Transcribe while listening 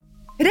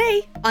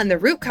Today on the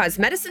Root Cause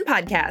Medicine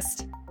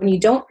Podcast. When you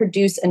don't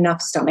produce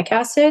enough stomach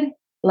acid,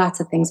 lots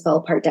of things fall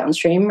apart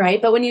downstream,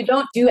 right? But when you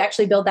don't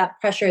actually build that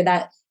pressure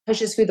that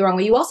pushes food the wrong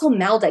way, you also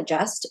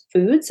maldigest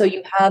food. So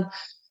you have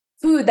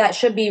food that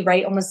should be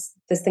almost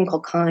this thing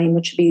called chyme,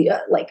 which should be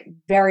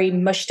very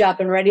mushed up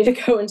and ready to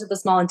go into the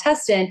small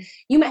intestine.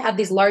 You might have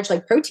these large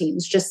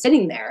proteins just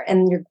sitting there,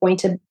 and you're going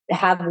to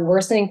have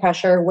worsening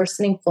pressure,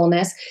 worsening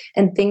fullness,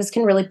 and things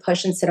can really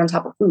push and sit on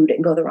top of food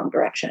and go the wrong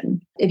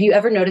direction. If you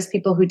ever notice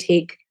people who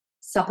take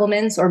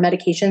supplements or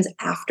medications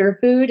after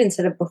food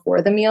instead of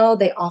before the meal,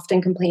 they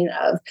often complain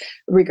of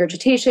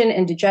regurgitation and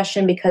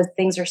indigestion because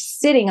things are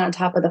sitting on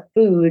top of the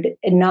food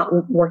and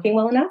not working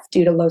well enough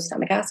due to low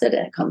stomach acid,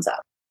 and it comes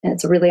up. And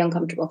it's a really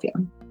uncomfortable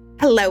feeling.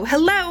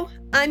 Hello.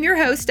 I'm your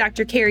host,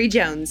 Dr. Carrie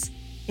Jones.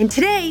 And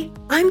today,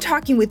 I'm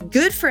talking with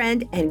good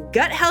friend and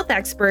gut health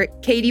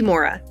expert, Katie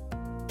Morra.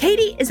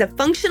 Katie is a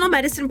functional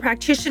medicine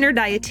practitioner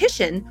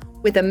dietitian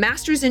with a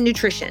master's in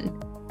nutrition.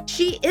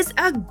 She is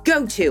a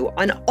go-to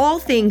on all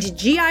things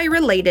GI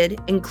related,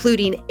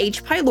 including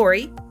H.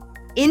 pylori,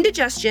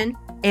 indigestion,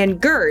 and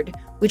GERD,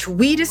 which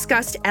we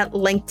discussed at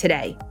length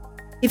today.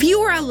 If you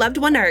or a loved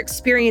one are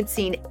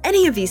experiencing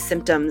any of these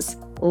symptoms,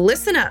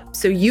 listen up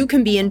so you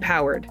can be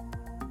empowered.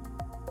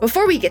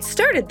 Before we get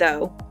started,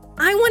 though,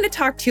 I want to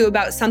talk to you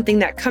about something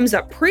that comes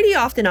up pretty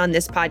often on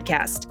this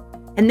podcast.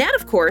 And that,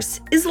 of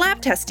course, is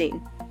lab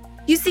testing.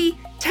 You see,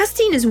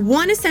 testing is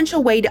one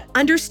essential way to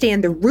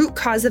understand the root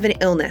cause of an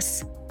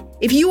illness.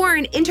 If you are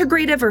an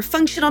integrative or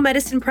functional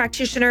medicine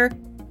practitioner,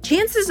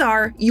 chances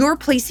are you're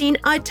placing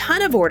a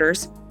ton of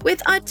orders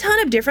with a ton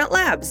of different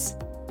labs.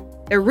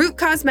 The Root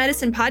Cause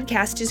Medicine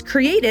Podcast is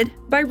created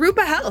by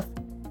Rupa Health.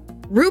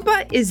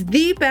 Rupa is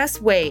the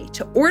best way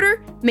to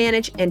order,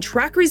 manage, and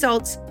track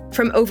results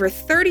from over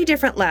 30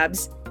 different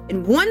labs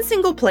in one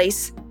single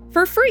place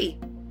for free.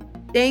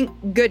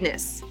 Thank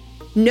goodness.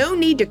 No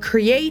need to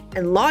create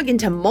and log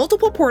into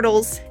multiple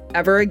portals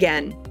ever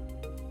again.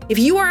 If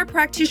you are a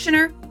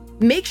practitioner,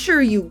 make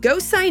sure you go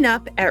sign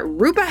up at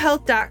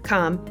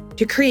rupahealth.com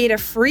to create a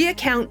free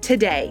account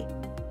today.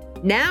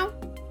 Now,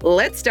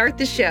 let's start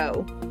the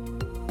show.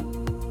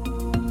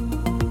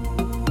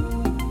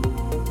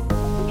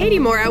 Katie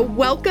Morra,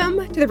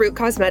 welcome to the Root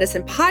Cause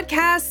Medicine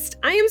Podcast.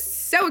 I am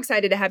so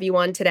excited to have you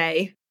on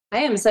today. I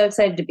am so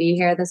excited to be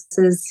here. This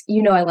is,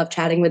 I love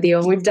chatting with you,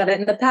 and we've done it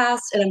in the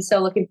past, and I'm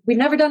so we've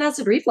never done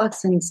acid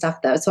reflux and stuff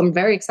though, so I'm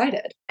very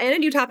excited. And a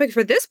new topic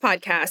for this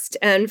podcast.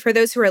 And for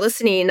those who are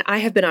listening, I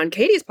have been on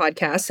Katie's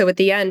podcast. So at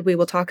the end, we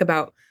will talk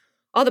about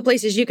all the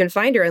places you can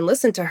find her and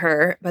listen to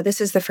her. But this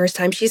is the first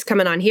time she's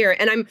coming on here.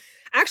 And I'm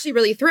actually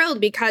really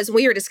thrilled because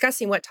we were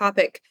discussing what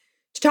topic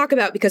to talk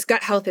about, because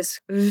gut health is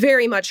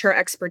very much her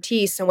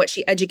expertise and what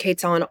she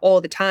educates on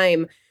all the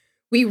time.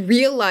 We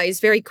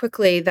realized very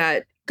quickly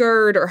that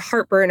GERD or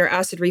heartburn or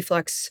acid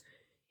reflux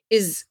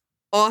is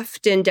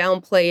often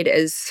downplayed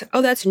as,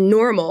 oh, that's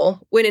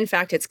normal, when in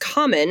fact it's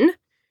common,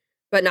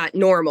 but not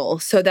normal.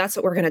 So that's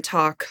what we're going to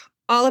talk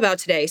all about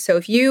today. So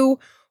if you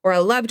or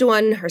a loved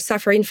one are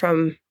suffering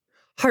from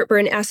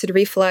heartburn, acid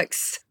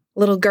reflux,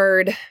 little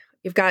GERD,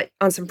 you've got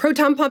on some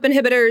proton pump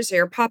inhibitors, or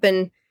you're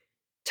popping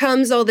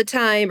Tums all the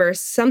time or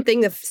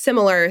something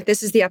similar,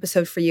 this is the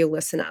episode for you.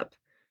 Listen up.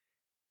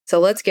 So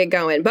let's get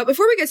going. But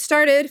before we get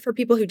started, for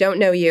people who don't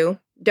know you,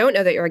 don't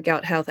know that you're a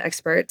gut health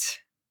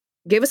expert,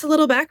 give us a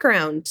little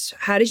background.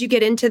 How did you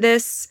get into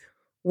this?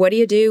 What do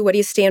you do? What do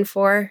you stand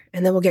for?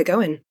 And then we'll get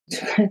going.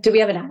 Do we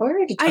have an hour?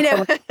 I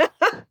know.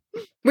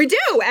 We do,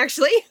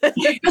 actually.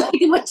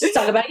 Let's just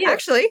talk about you.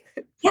 Actually.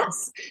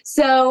 Yes.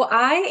 So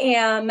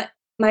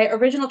my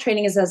original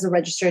training is as a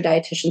registered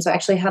dietitian. So I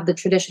actually have the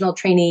traditional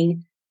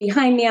training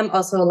behind me. I'm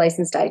also a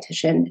licensed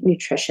dietitian,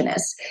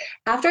 nutritionist.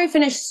 After I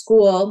finished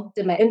school,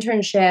 did my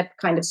internship,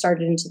 kind of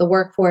started into the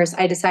workforce,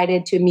 I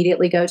decided to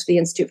immediately go to the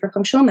Institute for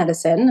Functional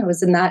Medicine. I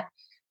was in that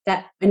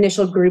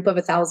initial group of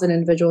 1,000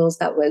 individuals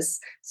that was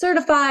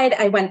certified.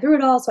 I went through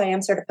it all, so I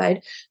am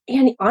certified.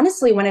 And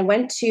honestly, when I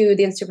went to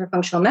the Institute for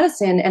Functional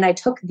Medicine and I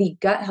took the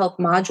gut health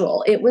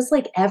module, it was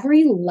like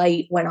every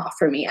light went off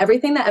for me.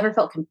 Everything that ever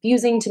felt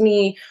confusing to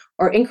me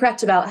or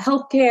incorrect about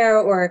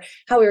healthcare or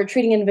how we were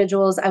treating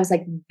individuals, I was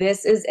like,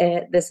 this is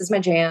it. This is my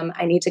jam.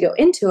 I need to go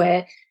into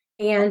it.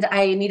 And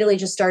I immediately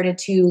just started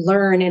to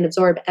learn and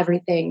absorb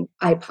everything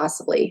I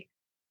possibly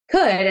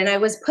could. And I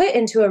was put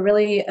into a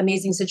really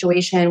amazing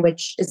situation,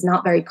 which is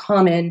not very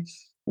common,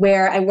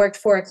 where I worked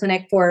for a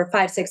clinic for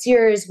 5-6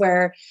 years,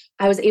 where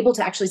I was able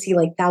to actually see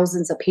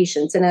thousands of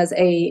patients. And as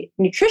a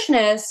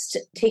nutritionist,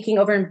 taking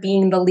over and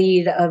being the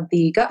lead of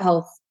the gut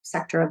health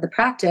sector of the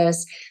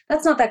practice,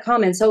 that's not that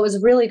common. So it was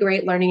a really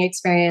great learning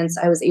experience.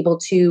 I was able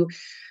to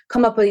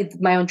come up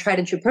with my own tried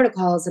and true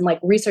protocols and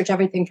research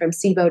everything from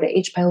SIBO to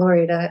H.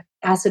 pylori to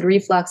acid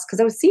reflux, because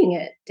I was seeing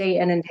it day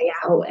in and day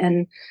out.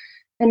 And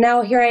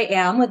now here I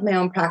am with my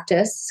own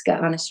practice,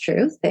 Gut Honest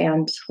Truth,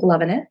 and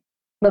loving it.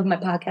 Love my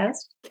podcast.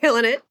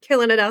 Killing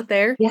it out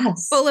there.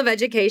 Yes. Full of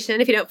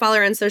education. If you don't follow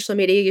her on social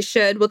media, you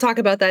should. We'll talk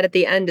about that at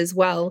the end as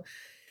well.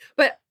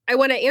 But I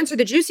want to answer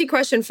the juicy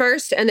question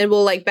first, and then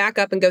we'll back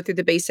up and go through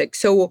the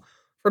basics. So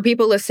for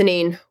people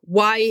listening,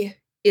 why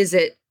is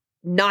it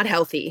not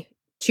healthy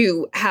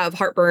to have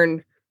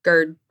heartburn,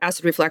 GERD,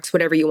 acid reflux,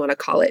 whatever you want to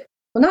call it?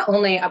 Well, not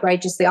only,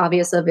 right, just the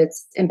obvious of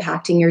it's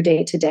impacting your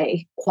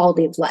day-to-day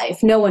quality of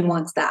life. No one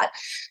wants that.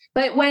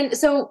 But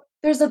so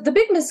there's the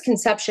big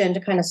misconception to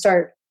kind of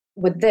start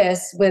with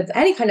this, with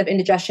any kind of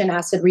indigestion,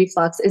 acid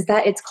reflux, is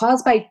that it's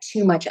caused by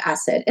too much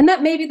acid. And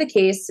that may be the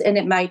case, and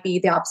it might be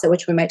the opposite,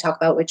 which we might talk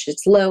about, which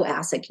is low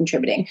acid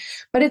contributing.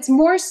 But it's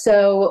more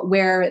so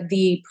where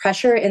the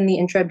pressure in the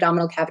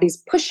intra-abdominal cavity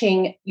is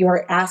pushing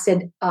your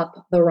acid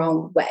up the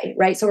wrong way,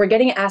 right? So we're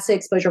getting acid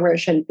exposure where it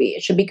shouldn't be.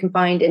 It should be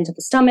confined into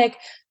the stomach,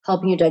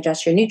 helping you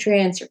digest your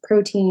nutrients, your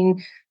protein,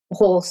 a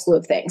whole slew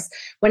of things.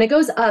 When it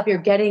goes up, you're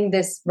getting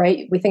this,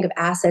 right? We think of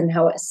acid and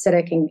how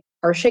acidic and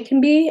harsh it can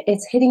be.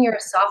 It's hitting your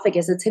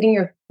esophagus, it's hitting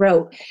your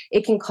throat.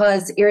 It can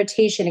cause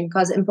irritation, it can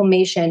cause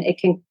inflammation. It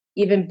can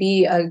even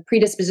be a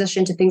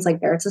predisposition to things like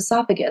Barrett's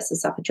esophagus,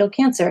 esophageal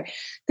cancer,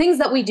 things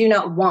that we do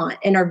not want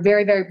and are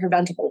very, very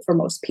preventable for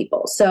most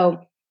people. So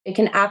it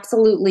can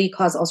absolutely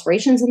cause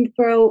ulcerations in the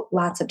throat,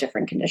 lots of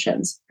different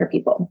conditions for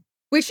people.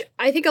 Which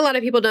I think a lot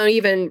of people don't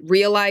even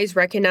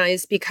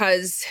recognize,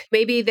 because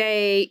maybe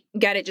they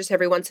get it just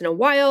every once in a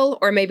while,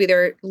 or maybe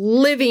they're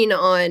living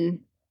on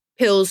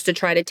pills to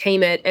try to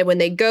tame it. And when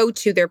they go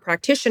to their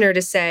practitioner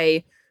to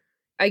say,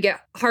 I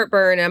get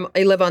heartburn,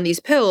 I live on these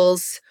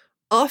pills,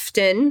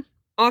 often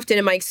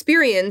in my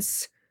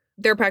experience,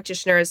 their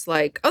practitioner is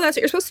like, oh, that's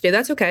what you're supposed to do.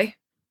 That's okay.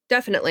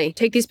 Definitely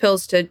take these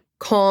pills to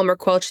calm or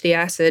quench the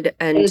acid.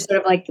 And it's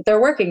sort of like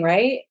they're working,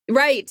 right?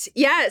 Right.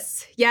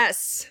 Yes.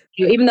 Yes.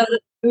 Even though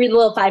you read the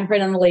little fine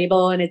print on the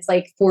label and it's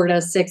like 4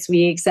 to 6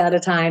 weeks at a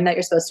time that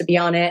you're supposed to be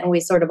on it. And we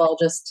sort of all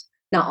just,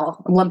 not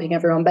all, I'm lumping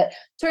everyone, but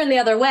turn the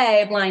other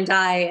way, blind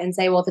eye, and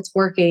say, well, if it's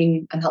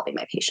working, I'm helping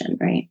my patient,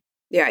 right?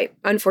 Yeah,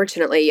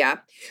 unfortunately, yeah.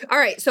 All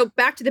right, so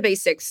back to the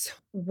basics.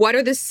 What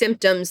are the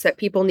symptoms that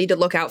people need to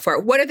look out for?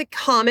 What are the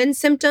common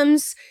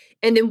symptoms?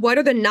 And then what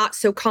are the not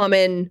so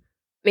common,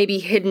 maybe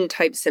hidden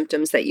type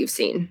symptoms that you've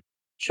seen?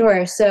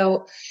 Sure.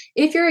 So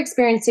if you're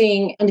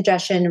experiencing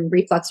indigestion and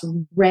reflux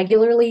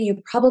regularly,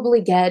 you probably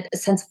get a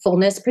sense of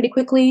fullness pretty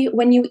quickly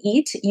when you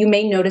eat. You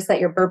may notice that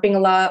you're burping a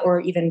lot or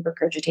even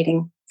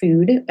regurgitating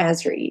food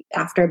as you eat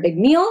after a big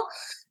meal.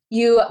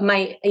 You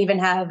might even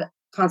have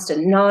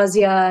constant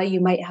nausea.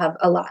 You might have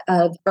a lot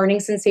of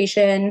burning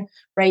sensation,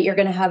 right? You're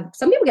going to have,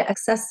 some people get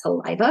excess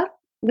saliva,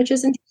 which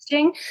is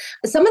interesting.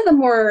 Some of the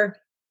more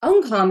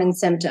uncommon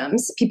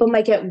symptoms, people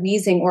might get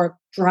wheezing or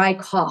dry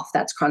cough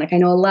that's chronic. I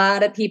know a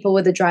lot of people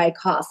with a dry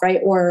cough, right?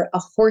 Or a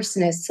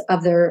hoarseness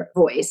of their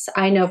voice.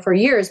 I know for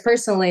years,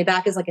 personally,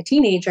 back as like a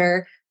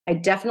teenager, I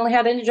definitely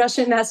had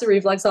indigestion and acid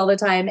reflux all the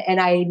time, and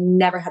I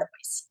never had a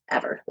voice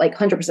ever, like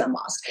 100%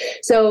 lost.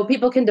 So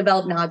people can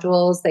develop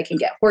nodules, they can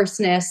get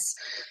hoarseness.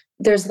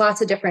 There's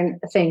lots of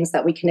different things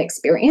that we can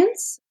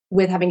experience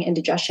with having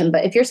indigestion.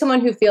 But if you're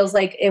someone who feels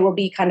like it will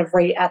be kind of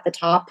right at the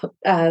top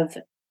of,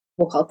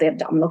 we'll call it the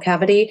abdominal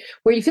cavity,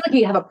 where you feel like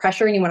you have a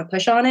pressure and you want to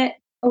push on it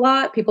a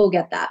lot, people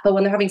get that. But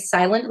when they're having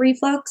silent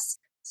reflux,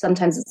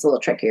 sometimes it's a little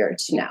trickier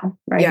to know,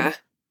 right? Yeah.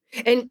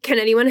 And can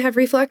anyone have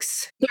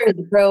reflux? Sure,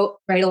 the throat,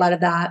 right? A lot of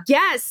that.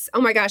 Yes.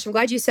 Oh my gosh, I'm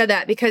glad you said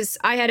that, because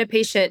I had a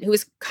patient who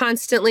was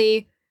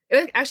constantly,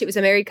 it was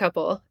a married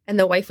couple, and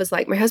the wife was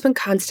like, my husband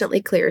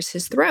constantly clears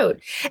his throat.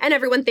 And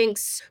everyone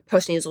thinks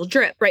postnasal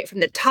drip, right,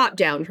 from the top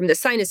down, from the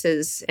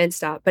sinuses and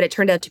stuff. But it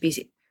turned out to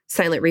be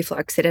silent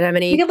reflux. They didn't have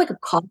any You get like a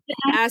cough.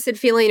 acid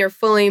feeling or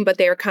fulling, but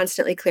they were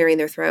constantly clearing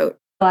their throat.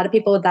 A lot of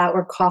people with that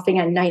were coughing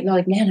at night, and they're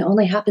like, man, it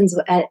only happens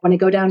when I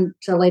go down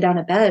to lay down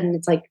at bed. And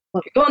it's like, well,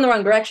 if you're going the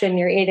wrong direction,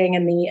 you're eating,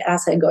 and the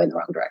acid going the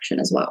wrong direction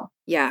as well.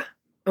 Yeah.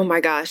 Oh my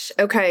gosh.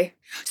 Okay.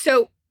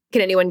 So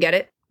can anyone get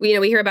it? We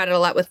hear about it a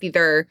lot with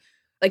either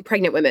like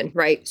pregnant women,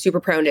 right? Super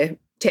prone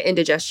to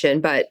indigestion,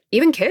 but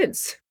even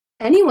kids.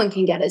 Anyone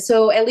can get it.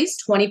 So at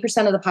least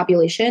 20% of the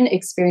population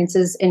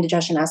experiences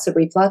indigestion, acid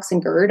reflux, and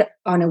GERD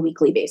on a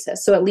weekly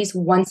basis. So at least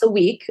once a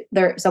week,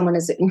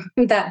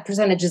 that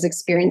percentage is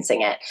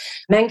experiencing it.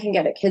 Men can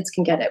get it, kids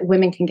can get it,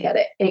 women can get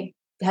it. It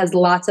has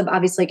lots of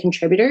obviously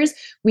contributors.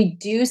 We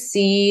do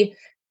see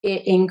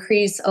it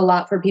increase a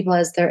lot for people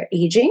as they're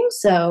aging.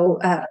 So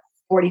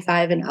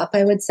 45 and up,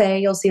 I would say,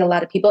 you'll see a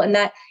lot of people. And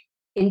that,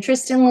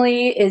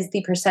 interestingly, is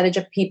the percentage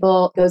of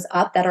people goes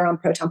up that are on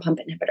proton pump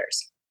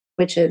inhibitors.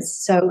 Which is,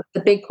 so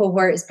the big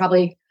cohort is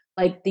probably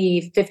like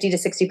the 50 to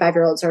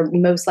 65-year-olds are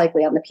most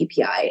likely on the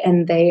PPI.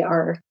 And they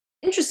are,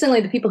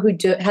 interestingly, the people who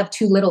have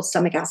too little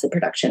stomach acid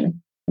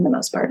production for the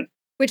most part.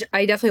 Which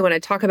I definitely want to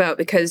talk about,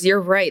 because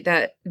you're right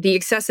that the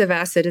excessive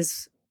acid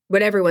is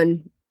what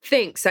everyone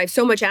thinks. I have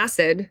so much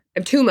acid,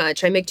 I'm too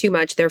much, I make too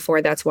much,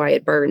 therefore that's why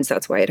it burns,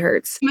 that's why it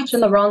hurts. Too much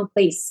in the wrong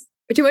place.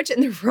 Too much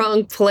in the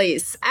wrong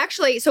place.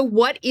 Actually, so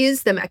what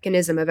is the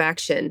mechanism of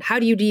action? How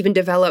do you even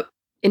develop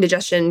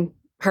indigestion,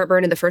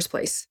 heartburn in the first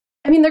place?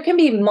 I mean, there can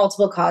be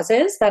multiple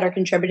causes that are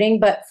contributing,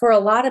 but for a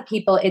lot of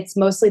people, it's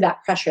mostly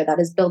that pressure that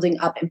is building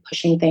up and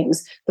pushing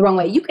things the wrong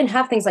way. You can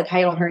have things like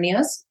hiatal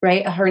hernias,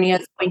 right? A hernia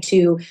is going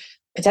to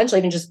potentially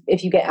even just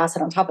if you get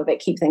acid on top of it,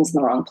 keep things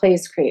in the wrong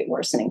place, create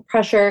worsening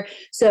pressure.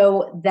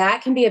 So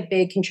that can be a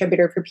big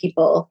contributor for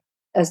people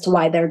as to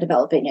why they're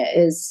developing it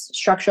is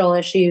structural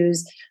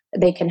issues.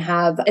 They can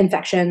have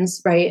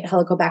infections, right?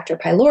 Helicobacter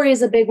pylori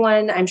is a big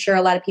one. I'm sure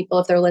a lot of people,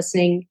 if they're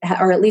listening,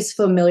 are at least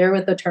familiar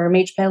with the term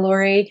H.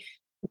 pylori,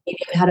 maybe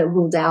have had it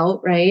ruled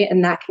out, right?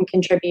 And that can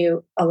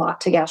contribute a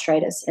lot to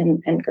gastritis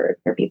and GERD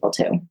for people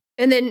too.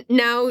 And then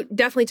now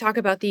definitely talk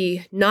about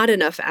the not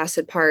enough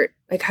acid part.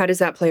 Like, how does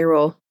that play a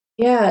role?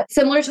 Yeah,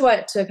 similar to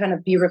what, to kind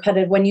of be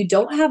repetitive, when you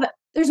don't have,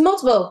 there's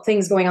multiple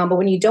things going on, but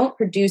when you don't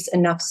produce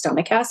enough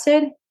stomach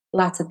acid,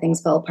 lots of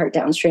things fall apart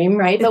downstream,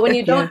 right? But when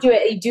you don't do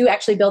it, you do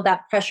actually build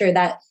that pressure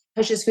that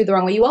pushes food the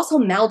wrong way. You also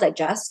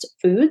maldigest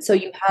food. So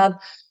you have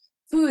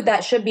food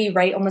that should be,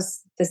 right,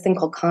 almost this thing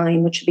called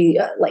chyme, which should be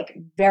like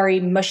very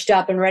mushed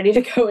up and ready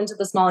to go into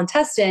the small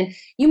intestine.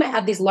 You might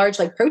have these large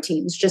like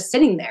proteins just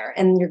sitting there,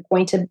 and you're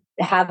going to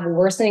have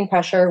worsening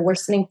pressure,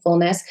 worsening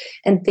fullness,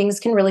 and things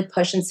can really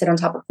push and sit on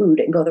top of food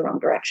and go the wrong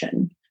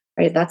direction,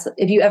 right? That's,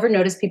 if you ever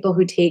notice people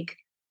who take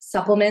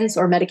supplements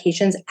or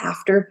medications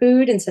after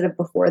food instead of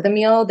before the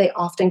meal, they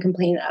often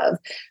complain of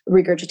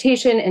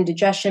regurgitation,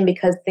 indigestion,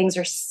 because things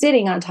are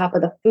sitting on top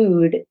of the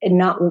food and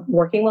not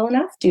working well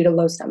enough due to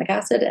low stomach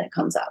acid, and it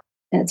comes up.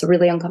 And it's a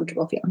really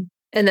uncomfortable feeling.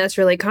 And that's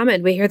really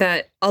common. We hear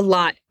that a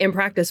lot in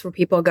practice where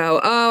people go,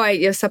 oh, I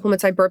have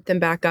supplements, I burp them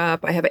back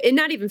up. I have, and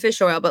not even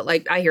fish oil, but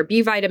like I hear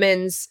B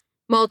vitamins,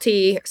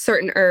 multi,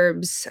 certain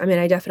herbs. I mean,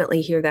 I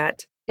definitely hear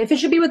that. If it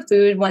should be with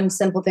food, one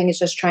simple thing is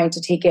just trying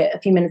to take it a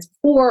few minutes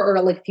before or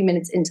like a few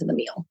minutes into the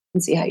meal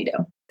and see how you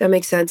do. That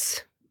makes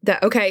sense.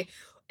 Okay.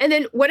 And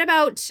then what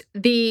about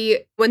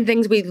one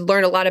things we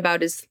learn a lot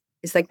about is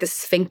like the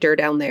sphincter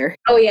down there.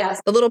 Oh,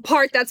 yes. The little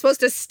part that's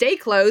supposed to stay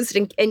closed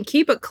and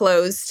keep it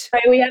closed.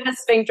 Right. We have a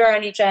sphincter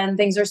on each end.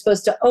 Things are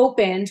supposed to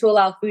open to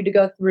allow food to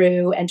go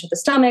through, enter the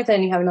stomach.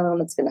 Then you have another one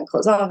that's going to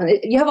close off. And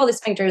you have all these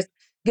sphincters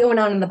going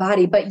on in the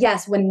body. But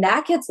yes, when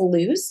that gets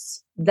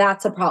loose,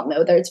 that's a problem.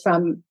 Whether it's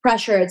from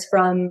pressure, it's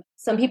from,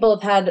 some people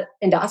have had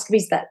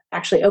endoscopies that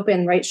actually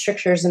open, right,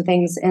 strictures and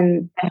things.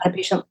 And I had a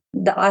patient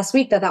last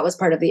week that was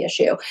part of the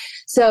issue.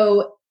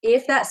 So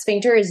if that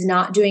sphincter is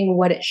not doing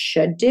what it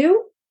should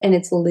do, and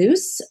it's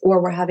loose,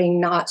 or we're having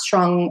not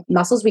strong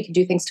muscles, we can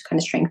do things to kind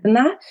of strengthen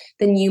that,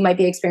 then you might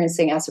be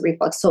experiencing acid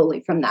reflux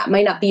solely from that. It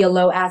might not be a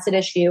low acid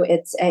issue,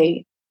 it's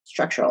a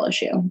structural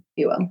issue, if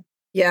you will.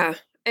 Yeah.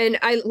 And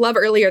I love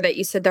earlier that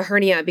you said the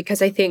hernia,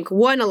 because I think,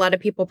 one, a lot of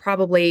people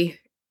probably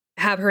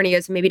have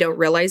hernias, maybe don't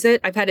realize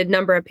it. I've had a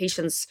number of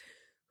patients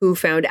who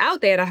found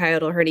out they had a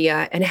hiatal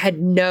hernia and had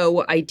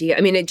no idea.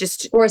 I mean, it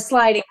just... Or a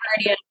sliding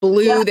hernia.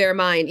 Blew their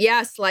mind.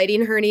 Yeah,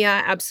 sliding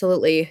hernia,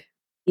 absolutely.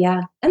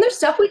 Yeah. And there's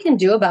stuff we can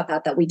do about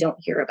that we don't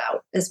hear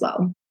about as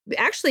well.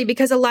 Actually,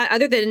 because a lot,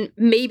 other than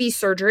maybe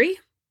surgery,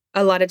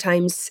 a lot of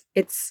times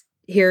it's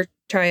here,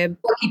 try a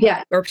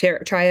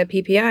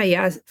PPI,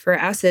 yeah, for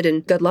acid,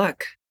 and good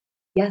luck.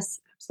 Yes,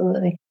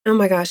 absolutely. Oh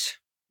my gosh.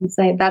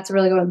 That's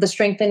really good. The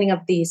strengthening of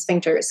the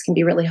sphincters can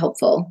be really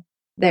helpful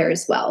there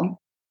as well.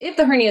 If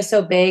the hernia is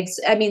so big,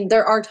 I mean,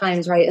 there are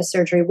times, right, a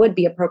surgery would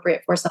be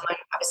appropriate for someone.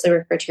 Obviously,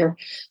 refer to your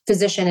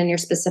physician in your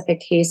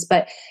specific case.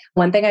 But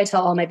one thing I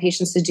tell all my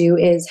patients to do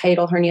is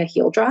hiatal hernia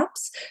heel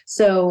drops.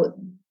 So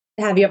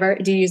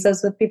do you use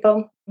those with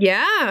people?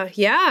 Yeah.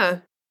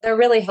 They're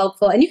really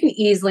helpful. And you can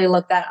easily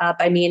look that up.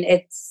 I mean,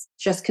 it's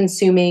just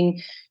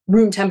consuming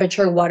room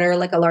temperature water,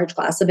 like a large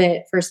glass of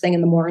it, first thing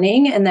in the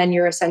morning. And then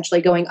you're essentially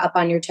going up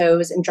on your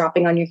toes and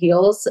dropping on your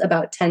heels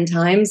about 10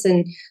 times.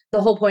 And the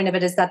whole point of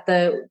it is that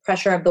the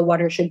pressure of the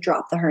water should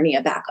drop the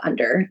hernia back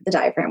under the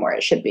diaphragm where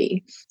it should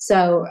be.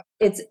 So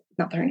it's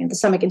not the hernia, the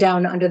stomach,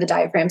 down under the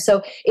diaphragm.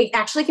 So it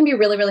actually can be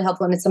really, really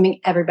helpful. And it's something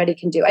everybody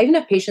can do. I even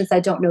have patients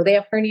that don't know they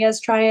have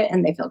hernias try it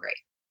and they feel great.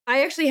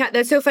 I actually had,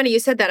 that's so funny you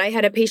said that. I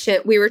had a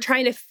patient, we were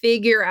trying to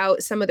figure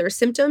out some of their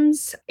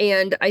symptoms.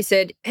 And I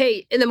said,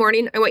 hey, in the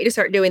morning, I want you to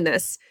start doing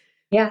this.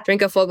 Yeah.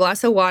 Drink a full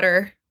glass of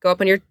water, go up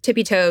on your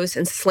tippy toes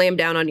and slam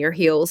down on your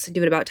heels.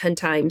 Do it about 10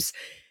 times.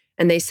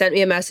 And they sent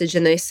me a message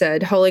and they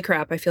said, holy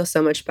crap, I feel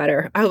so much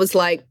better. I was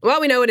like, well,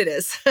 we know what it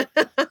is.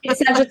 It's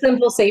such a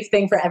simple, safe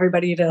thing for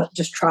everybody to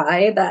just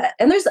try that.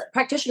 And there's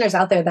practitioners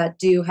out there that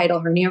do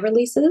hiatal hernia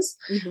releases.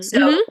 Mm-hmm.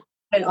 So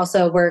and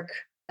also work.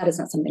 That is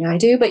not something I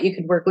do, but you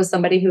could work with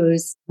somebody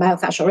who's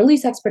myofascial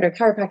release expert or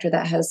chiropractor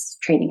that has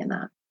training in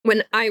that.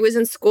 When I was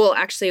in school,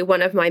 actually,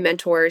 one of my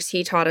mentors,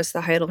 he taught us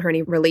the hiatal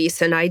hernia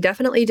release, and I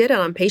definitely did it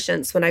on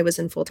patients when I was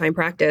in full-time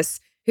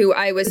practice. Did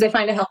they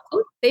find it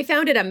helpful? They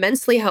found it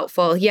immensely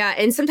helpful. Yeah.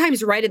 And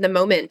sometimes right in the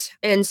moment.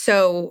 And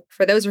so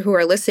for those who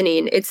are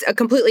listening, it's a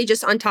completely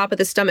just on top of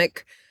the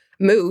stomach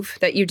move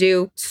that you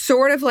do,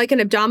 sort of like an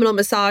abdominal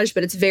massage,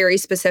 but it's very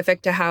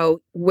specific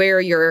to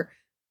where your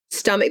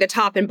stomach, the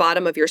top and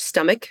bottom of your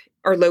stomach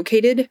are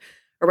located,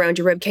 around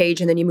your rib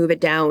cage and then you move it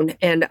down.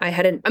 And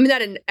I'm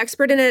not an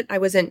expert in it. I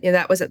wasn't,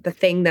 that wasn't the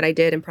thing that I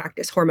did in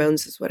practice.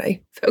 Hormones is what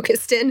I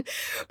focused in.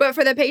 But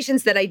for the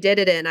patients that I did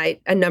it in,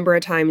 a number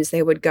of times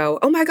they would go,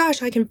 oh my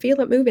gosh, I can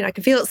feel it moving. I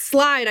can feel it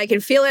slide. I can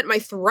feel it in my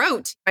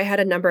throat. I had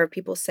a number of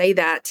people say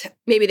that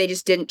maybe they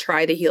just didn't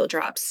try the heel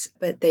drops,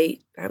 but I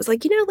was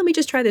like, let me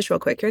just try this real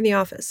quick. You're in the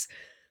office.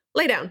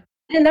 Lay down.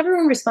 And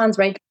everyone responds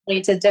right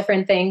to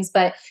different things,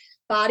 but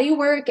body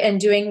work and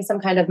doing some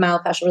kind of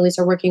myofascial release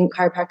or working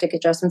chiropractic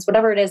adjustments,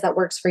 whatever it is that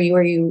works for you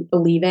or you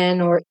believe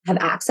in or have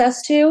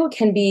access to,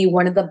 can be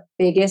one of the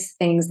biggest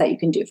things that you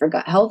can do for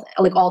gut health,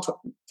 like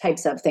all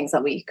types of things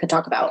that we could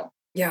talk about.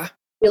 Yeah.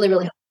 Really,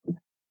 really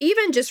helpful.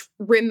 Even just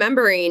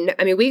remembering,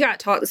 we got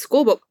taught in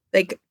school,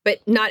 but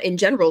not in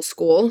general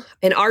school,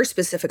 in our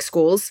specific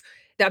schools,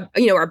 that,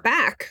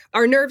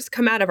 our nerves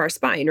come out of our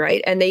spine,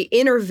 right? And they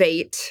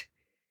innervate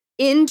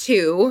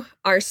into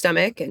our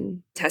stomach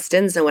and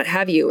intestines and what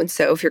have you. And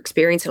so if you're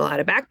experiencing a lot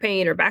of back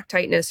pain or back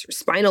tightness or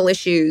spinal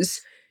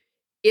issues,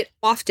 it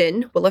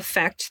often will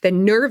affect the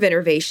nerve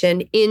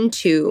innervation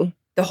into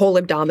the whole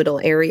abdominal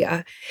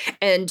area.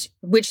 And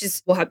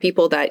we'll have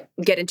people that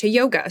get into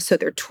yoga. So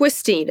they're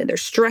twisting and they're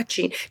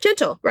stretching,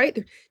 gentle,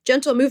 right?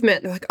 Gentle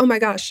movement. They're like, oh my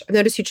gosh, I've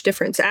noticed a huge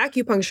difference.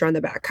 Acupuncture on the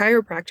back,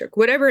 chiropractic,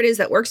 whatever it is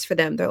that works for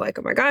them. They're like,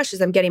 oh my gosh,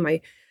 as I'm getting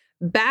my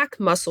back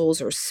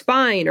muscles or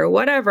spine or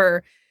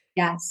whatever,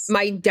 yes,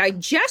 my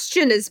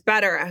digestion is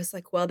better. I was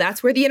like, well,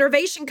 that's where the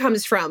innervation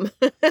comes from.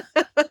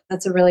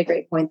 That's a really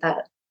great point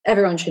that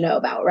everyone should know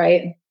about,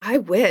 right? I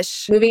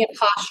wish. Moving in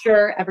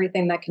posture,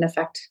 everything that can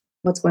affect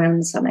what's going on in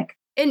the stomach.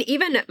 And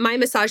even my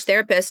massage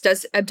therapist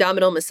does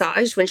abdominal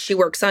massage when she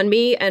works on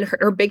me. And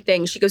her big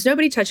thing, she goes,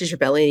 nobody touches your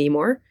belly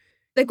anymore.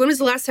 Like, when was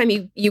the last time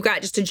you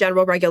got just a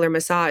general regular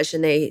massage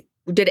and they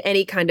did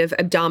any kind of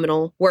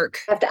abdominal work?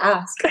 I have to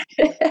ask.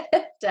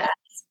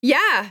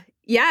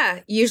 Yeah.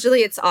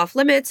 Usually it's off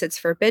limits. It's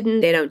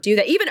forbidden. They don't do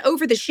that. Even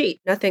over the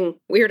sheet. Nothing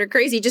weird or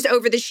crazy. Just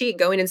over the sheet,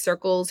 going in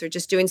circles or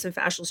just doing some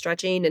fascial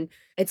stretching. And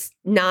it's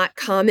not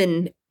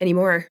common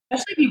anymore.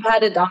 Especially if you've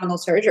had abdominal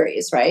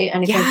surgeries, right?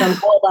 Anything from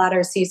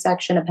gallbladder,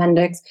 C-section,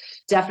 appendix.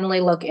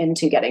 Definitely look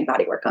into getting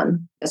body work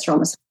on visceral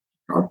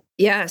massage.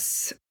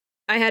 Yes.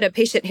 I had a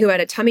patient who had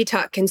a tummy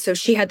tuck. And so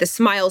she had the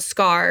smile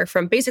scar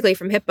from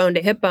hip bone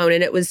to hip bone.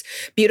 And it was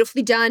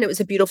beautifully done. It was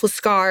a beautiful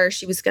scar.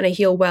 She was going to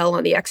heal well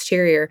on the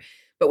exterior.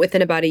 But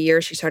within about a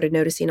year, she started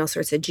noticing all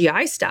sorts of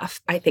GI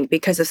stuff, I think,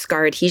 because of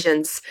scar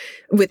adhesions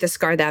with a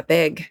scar that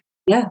big.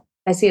 Yeah,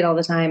 I see it all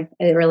the time.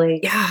 It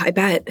really... Yeah, I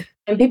bet.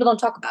 And people don't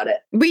talk about it.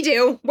 We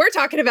do. We're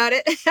talking about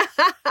it.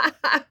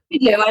 We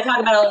do. I talk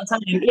about it all the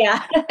time.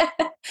 Yeah.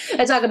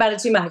 I talk about it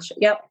too much.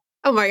 Yep.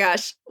 Oh my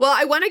gosh. Well,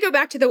 I want to go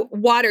back to the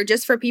water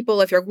just for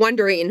people if you're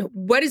wondering,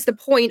 what is the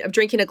point of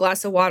drinking a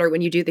glass of water when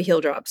you do the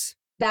heel drops?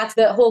 That's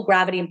the whole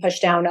gravity and push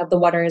down of the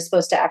water is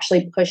supposed to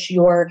actually push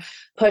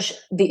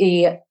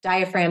the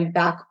diaphragm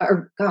back,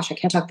 or gosh, I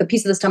can't talk, the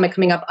piece of the stomach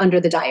coming up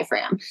under the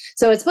diaphragm.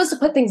 So it's supposed to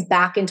put things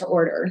back into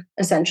order,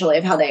 essentially,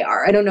 of how they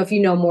are. I don't know if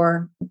you know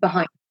more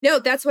behind. No,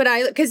 that's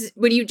because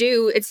when you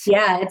do, it's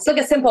like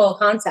a simple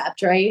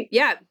concept, right?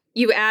 Yeah.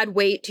 You add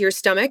weight to your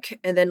stomach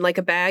and then like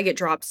a bag,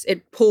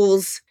 it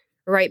pulls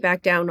right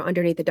back down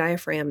underneath the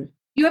diaphragm.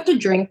 You have to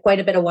drink quite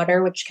a bit of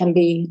water, which can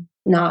be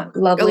not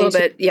lovely. A little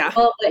bit, yeah.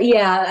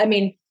 Yeah,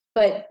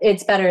 but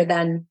it's better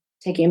than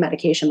taking a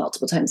medication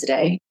multiple times a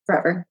day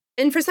forever.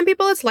 And for some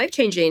people, it's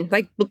life-changing.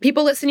 Like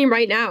people listening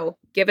right now,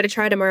 give it a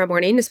try tomorrow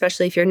morning,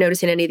 especially if you're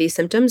noticing any of these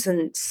symptoms,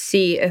 and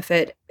see if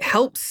it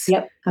helps.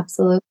 Yep,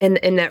 absolutely.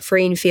 And that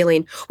freeing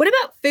feeling. What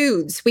about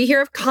foods? We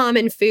hear of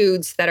common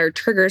foods that are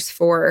triggers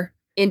for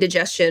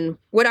indigestion.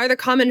 What are the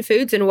common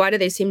foods and why do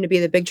they seem to be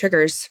the big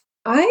triggers?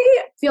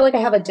 I feel like I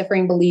have a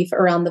differing belief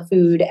around the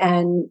food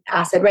and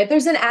acid, right?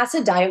 There's an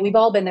acid diet. We've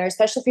all been there,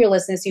 especially for your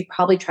listeners. You've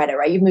probably tried it,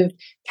 right? You've moved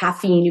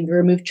caffeine, you've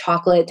removed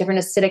chocolate,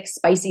 different acidic,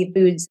 spicy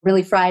foods,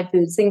 really fried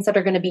foods, things that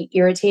are going to be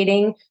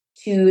irritating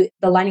to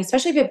the lining,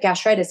 especially if you have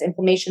gastritis,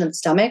 inflammation of the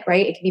stomach,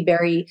 right? It can be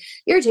very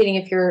irritating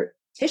if your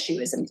tissue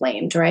is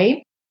inflamed,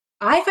 right?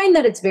 I find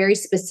that it's very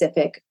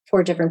specific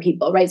for different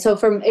people, right? So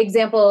for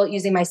example,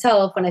 using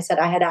myself, when I said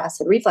I had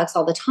acid reflux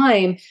all the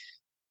time,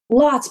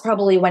 lots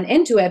probably went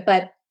into it,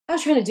 but I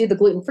was trying to do the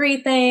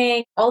gluten-free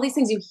thing, all these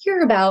things you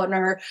hear about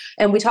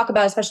and we talk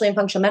about, especially in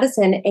functional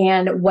medicine.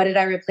 And what did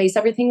I replace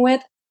everything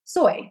with?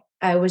 Soy.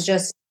 I was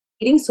just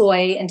eating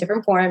soy in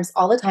different forms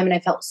all the time. And I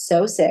felt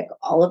so sick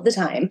all of the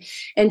time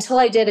until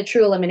I did a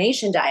true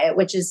elimination diet,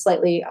 which is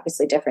slightly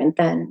obviously different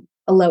than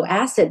a low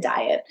acid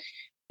diet,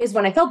 is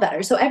when I felt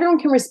better. So everyone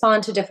can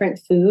respond to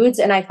different foods.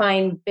 And I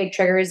find big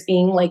triggers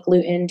being like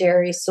gluten,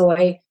 dairy,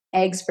 soy,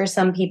 eggs for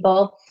some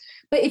people.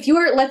 But if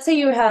let's say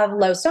you have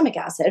low stomach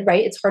acid,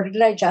 right? It's harder to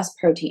digest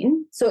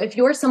protein. So if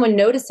you're someone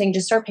noticing,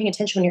 just start paying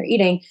attention when you're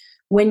eating.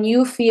 When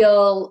you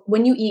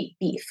eat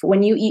beef,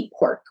 when you eat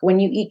pork, when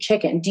you eat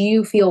chicken, do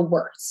you feel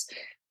worse?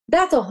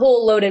 That's a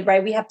whole loaded,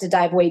 right? We have to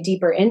dive way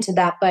deeper into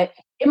that. But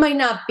it might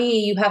not be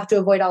you have to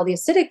avoid all the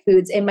acidic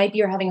foods. It might be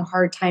you're having a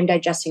hard time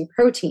digesting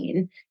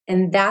protein.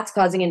 And that's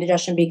causing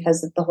indigestion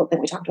because of the whole thing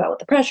we talked about with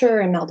the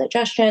pressure and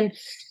maldigestion.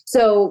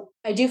 So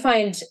I do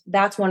find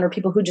that's one where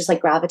people who just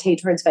like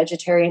gravitate towards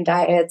vegetarian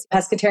diets,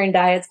 pescatarian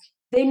diets,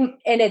 and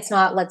it's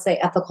not, let's say,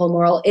 ethical,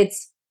 moral.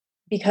 It's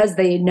because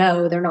they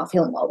know they're not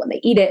feeling well when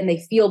they eat it, and they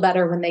feel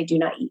better when they do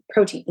not eat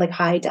protein, like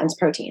high dense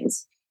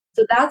proteins.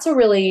 So that's a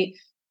really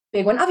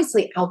big one.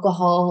 Obviously,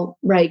 alcohol,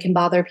 right, can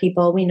bother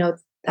people. We know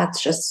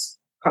that's just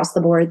across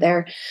the board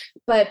there.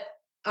 But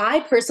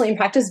I personally in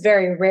practice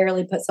very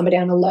rarely put somebody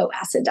on a low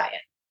acid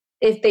diet.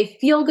 If they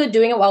feel good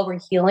doing it while we're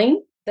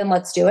healing, then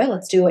let's do it.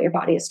 Let's do what your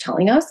body is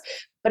telling us.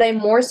 But I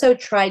more so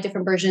try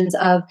different versions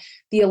of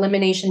the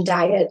elimination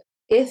diet,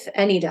 if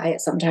any diet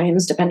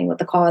sometimes, depending what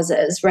the cause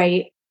is,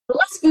 right? The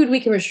less food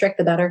we can restrict,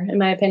 the better, in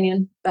my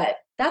opinion. But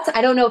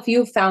I don't know if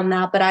you've found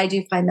that, but I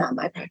do find that in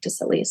my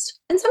practice at least.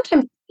 And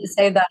sometimes you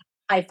say that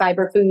high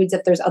fiber foods,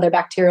 if there's other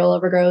bacterial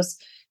overgrowth,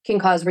 can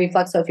cause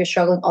reflux. So if you're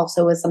struggling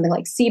also with something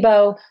like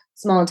SIBO,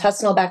 small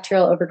intestinal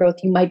bacterial overgrowth,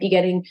 you might be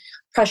getting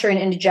pressure and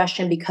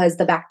indigestion because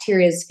the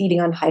bacteria is feeding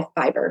on high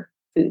fiber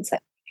foods.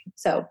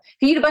 So if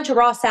you eat a bunch of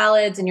raw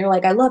salads and you're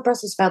like, I love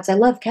Brussels sprouts, I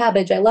love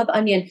cabbage, I love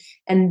onion,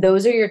 and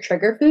those are your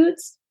trigger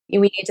foods, we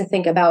need to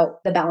think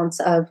about the balance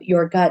of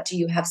your gut. Do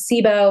you have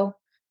SIBO?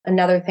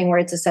 Another thing where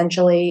it's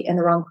essentially in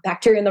the wrong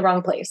bacteria in the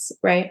wrong place,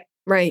 right?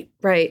 Right.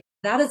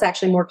 That is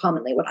actually more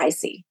commonly what I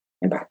see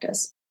in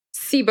practice.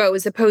 SIBO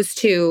as opposed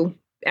to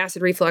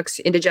acid reflux,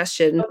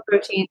 indigestion. Low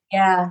protein,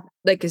 yeah.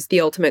 Like is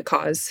the ultimate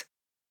cause.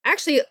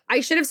 Actually,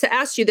 I should have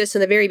asked you this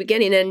in the very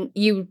beginning and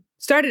you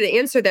started to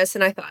answer this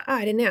and I thought,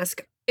 I didn't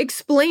ask.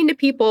 Explain to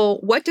people,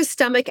 what does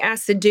stomach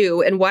acid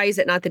do and why is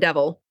it not the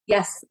devil?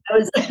 Yes.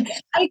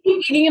 I keep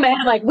thinking in my head,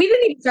 I'm like, we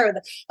didn't even start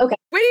with this. Okay.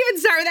 We didn't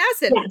even start with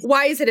acid. Yes.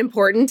 Why is it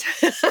important?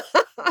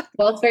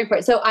 Well, it's very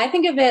important. So I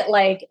think of it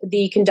like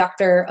the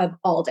conductor of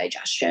all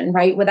digestion,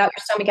 right? Without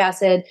your stomach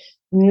acid,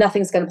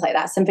 nothing's going to play.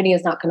 That symphony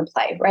is not going to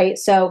play, right?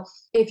 So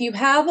if you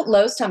have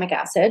low stomach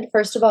acid,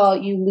 first of all,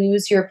 you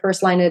lose your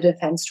first line of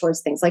defense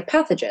towards things like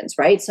pathogens,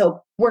 right?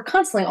 So we're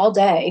constantly all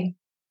day,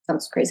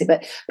 sounds crazy,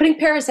 but putting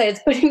parasites,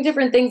 putting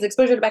different things,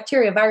 exposure to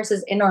bacteria,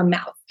 viruses in our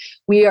mouth.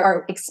 We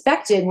are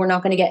expected, we're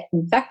not going to get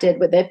infected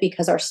with it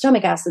because our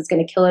stomach acid is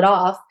going to kill it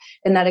off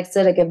in that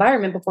acidic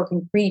environment before it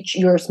can reach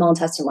your small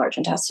intestine, large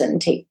intestine,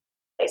 and take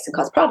place and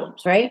cause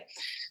problems, right?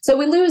 So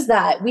we lose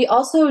that. We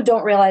also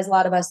don't realize, a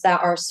lot of us,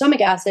 that our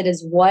stomach acid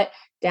is what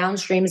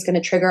downstream is going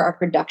to trigger our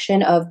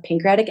production of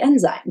pancreatic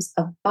enzymes,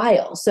 of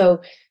bile.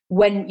 So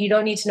when you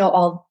don't need to know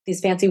all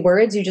these fancy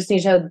words, you just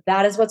need to know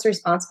that is what's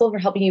responsible for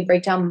helping you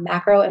break down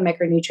macro and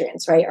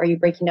micronutrients, right? Are you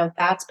breaking down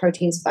fats,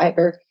 proteins,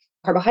 fiber,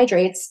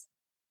 carbohydrates?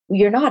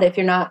 You're not, if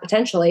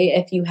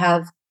you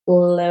have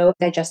low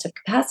digestive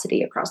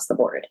capacity across the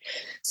board.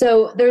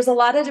 So there's a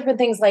lot of different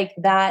things like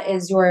that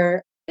is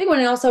your big one.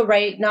 And also,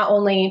 right, not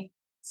only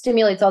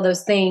stimulates all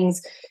those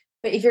things,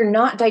 but if you're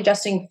not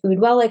digesting food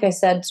well, like I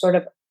said sort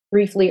of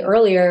briefly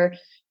earlier,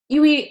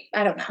 you eat,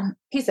 I don't know,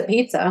 piece of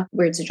pizza,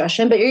 weird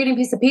suggestion, but you're eating a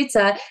piece of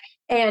pizza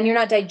and you're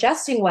not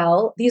digesting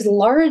well, these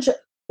large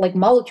like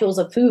molecules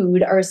of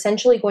food are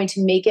essentially going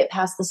to make it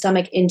past the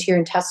stomach into your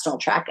intestinal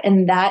tract.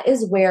 And that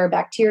is where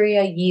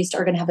bacteria, yeast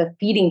are going to have a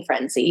feeding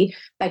frenzy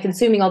by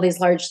consuming all these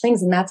large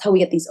things. And that's how we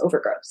get these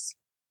overgrowths.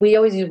 We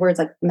always use words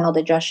like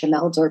maldigestion,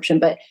 malabsorption,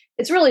 but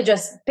it's really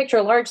just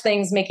picture large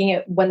things making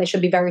it when they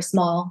should be very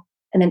small,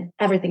 and then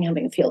everything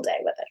having a field day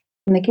with it.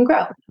 And they can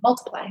grow,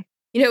 multiply.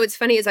 You know, what's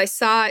funny is I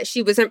saw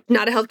she was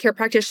not a healthcare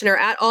practitioner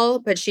at all,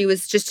 but she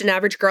was just an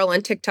average girl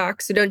on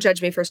TikTok. So don't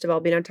judge me, first of all,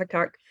 being on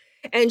TikTok.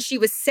 And she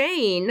was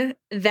saying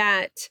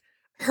that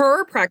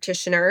her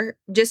practitioner,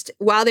 just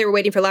while they were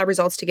waiting for lab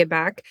results to get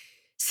back,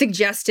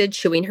 suggested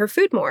chewing her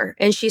food more.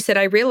 And she said,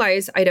 I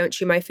realize I don't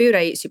chew my food.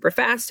 I eat super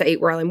fast. I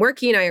eat while I'm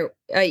working. I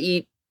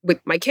eat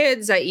with my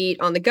kids. I eat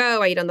on the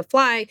go. I eat on the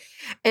fly.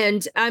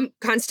 And I'm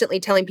constantly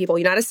telling people,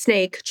 you're not a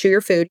snake, chew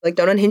your food. Like,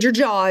 don't unhinge your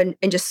jaw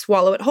and just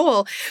swallow it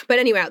whole. But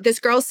anyway, this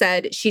girl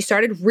said she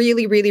started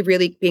really, really,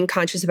 really being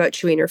conscious about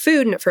chewing her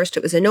food. And at first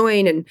it was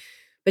annoying.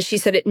 But she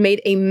said it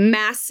made a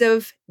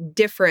massive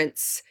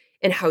difference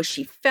in how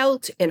she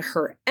felt, in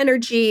her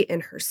energy, in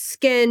her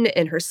skin,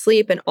 in her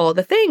sleep, and all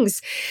the things.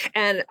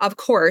 And of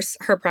course,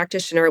 her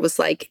practitioner was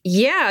like,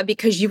 yeah,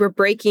 because you were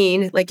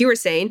breaking, like you were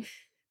saying,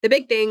 the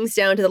big things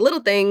down to the little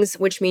things,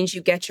 which means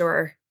you get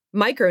your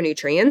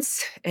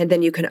micronutrients and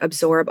then you can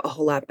absorb a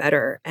whole lot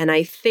better. And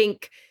I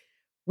think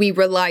we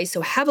rely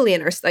so heavily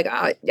on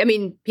our,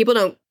 people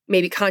don't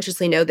maybe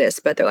consciously know this,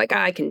 but they're like,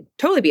 I can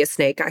totally be a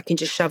snake. I can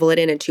just shovel it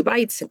in 2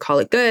 bites and call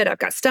it good. I've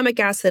got stomach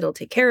acid. It'll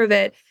take care of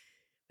it.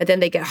 But then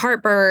they get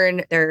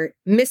heartburn. They're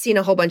missing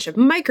a whole bunch of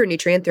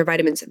micronutrients, their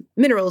vitamins and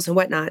minerals and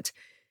whatnot,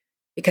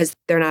 because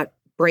they're not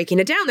breaking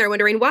it down. They're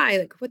wondering why.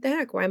 Like, what the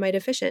heck? Why am I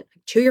deficient?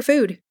 Chew your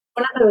food.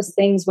 One of those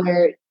things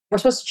where we're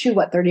supposed to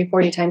chew, 30,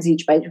 40 times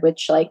each bite,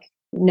 which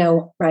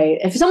no, right?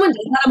 If someone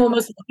does that, I'm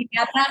almost looking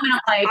at them and I'm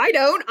like, I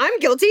don't. I'm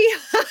guilty.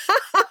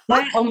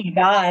 oh my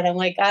God. I'm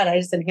like, God, I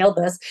just inhaled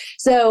this.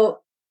 So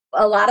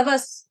most of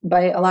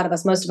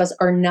us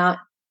are not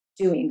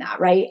doing that,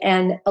 right?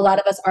 And a lot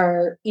of us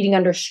are eating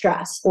under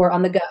stress or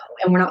on the go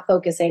and we're not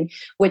focusing,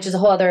 which is a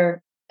whole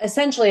other,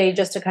 essentially,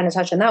 just to kind of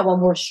touch on that, when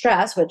we're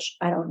stressed, which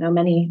I don't know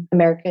many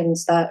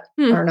Americans that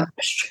are not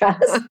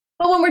stressed.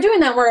 But when we're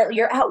doing that,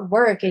 you're at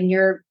work and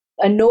you're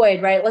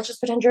annoyed, right? Let's just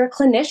pretend you're a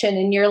clinician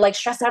and you're like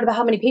stressed out about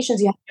how many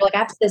patients you have. You're like, I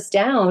have to this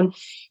down.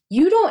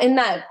 You don't, in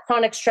that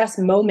chronic stress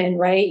moment,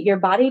 right? Your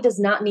body does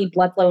not need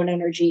blood flow and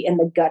energy in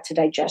the gut to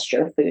digest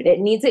your food. It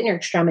needs it in your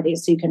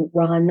extremities so you can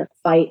run,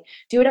 fight,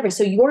 do whatever.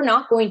 So you're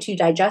not going to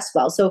digest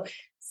well. So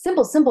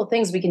simple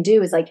things we can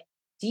do is like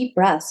deep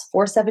breaths,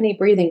 4-7-8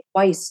 breathing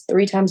twice,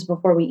 3 times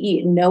before we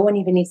eat. No one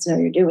even needs to know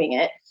you're doing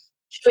it.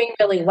 Chewing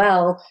really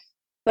well.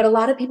 But a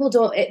lot of people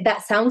don't,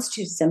 that sounds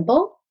too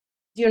simple.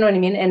 Do you know what I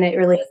mean? And it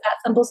really is that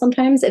simple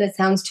sometimes. And it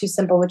sounds too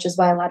simple, which is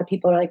why a lot of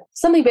people are like,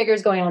 something bigger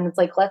is going on. It's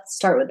like, let's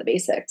start with the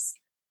basics.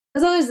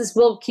 Because otherwise this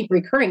will keep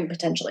recurring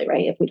potentially,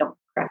 right? If we don't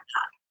correct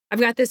that. I've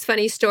got this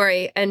funny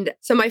story. And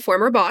so my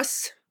former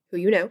boss, who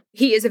you know,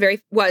 he is a very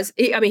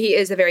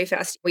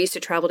fast. We used to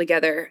travel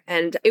together.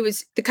 And it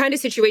was the kind of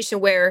situation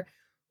where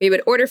we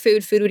would order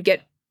food would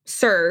get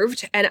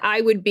served, and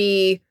I would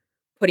be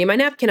putting my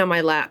napkin on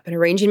my lap and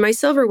arranging my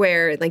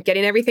silverware and like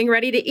getting everything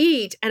ready to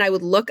eat. And I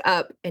would look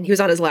up and he was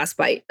on his last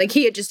bite. Like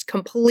he had just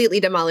completely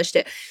demolished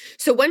it.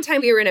 So one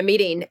time we were in a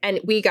meeting and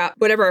we got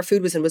whatever our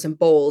food was in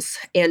bowls.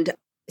 And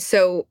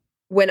so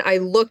when I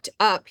looked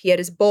up, he had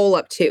his bowl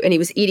up too, and he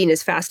was eating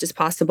as fast as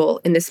possible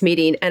in this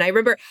meeting. And I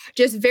remember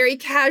just very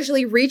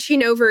casually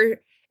reaching over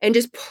and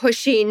just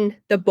pushing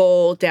the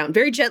bowl down,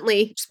 very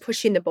gently, just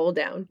pushing the bowl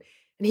down.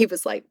 And he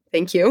was like,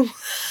 thank you.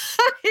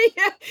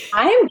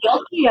 I am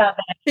guilty of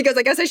it. He goes,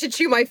 I guess I should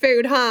chew my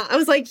food, huh? I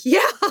was like,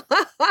 yeah,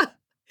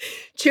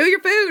 chew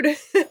your food.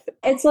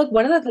 It's like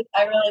one of the things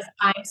I realize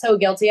I'm so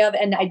guilty of.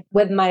 And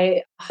with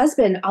my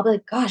husband, I'll be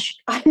like, gosh,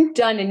 I'm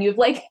done. And you've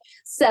like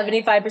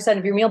 75%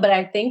 of your meal. But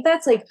I think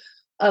that's like,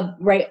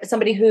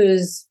 somebody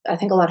who's, I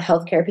think a lot of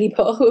healthcare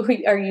people who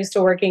are used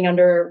to working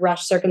under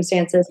rush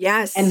circumstances.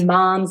 Yes. And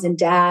moms and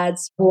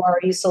dads who are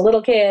used to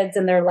little kids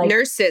and they're like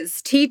nurses,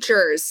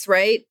 teachers,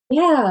 right?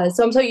 Yeah.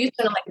 So I'm so used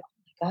to it. I'm like,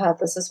 oh my God,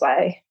 this is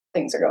why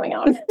things are going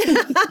on.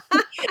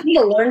 I need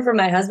to learn from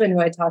my husband who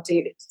I taught to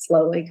eat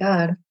slowly.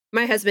 God.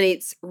 My husband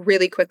eats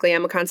really quickly.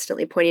 I'm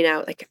constantly pointing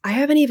out, like, I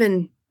haven't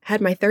even had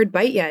my 3rd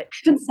bite yet.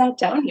 I haven't sat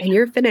down yet. And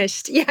you're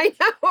finished. Yeah, I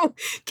know.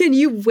 Can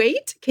you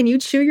wait? Can you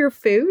chew your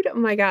food? Oh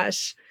my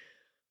gosh.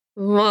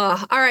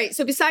 Ugh. All right.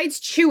 So besides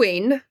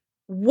chewing,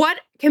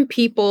 what can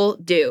people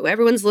do?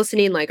 Everyone's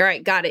listening like, all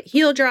right, got it.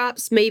 Heel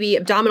drops, maybe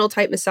abdominal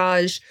type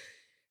massage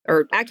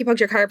or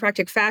acupuncture,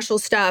 chiropractic, fascial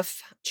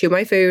stuff, chew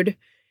my food.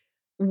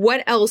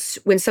 What else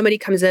when somebody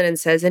comes in and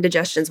says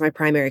indigestion is my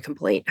primary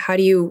complaint? How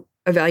do you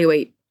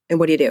evaluate and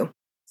what do you do?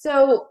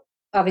 So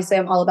obviously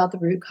I'm all about the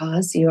root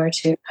cause. You are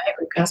too, right?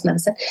 Root cause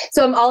medicine.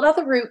 So I'm all about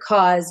the root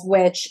cause,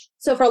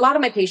 so for a lot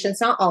of my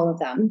patients, not all of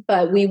them,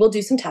 but we will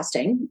do some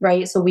testing,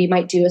 right? So we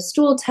might do a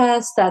stool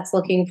test that's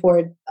looking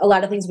for a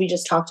lot of things we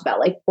just talked about,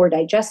 like poor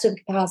digestive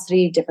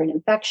capacity, different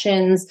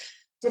infections,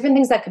 different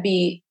things that could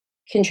be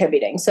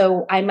contributing.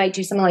 So I might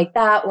do something like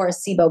that or a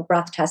SIBO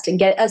breath test and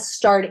get us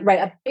started, right?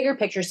 A bigger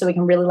picture so we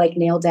can really like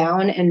nail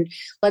down. And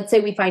let's say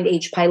we find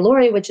H.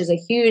 pylori, which is a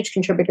huge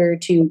contributor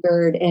to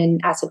GERD and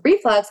acid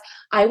reflux.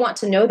 I want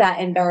to know that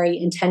and very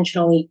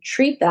intentionally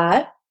treat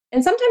that.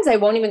 And sometimes I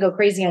won't even go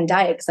crazy on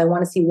diet because I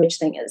want to see which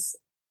thing is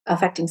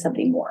affecting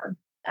somebody more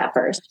at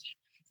first.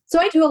 So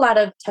I do a lot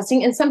of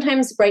testing. And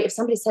sometimes, right, if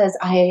somebody says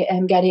I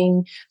am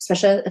getting,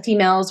 especially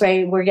females,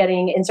 right, we're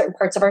getting in certain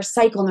parts of our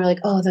cycle and they're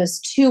like, oh, those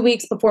 2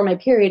 weeks before my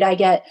period, I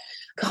get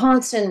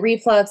constant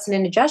reflux and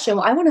indigestion.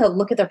 Well, I want to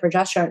look at their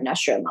progesterone and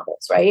estrogen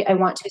levels, right? I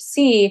want to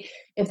see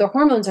if their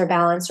hormones are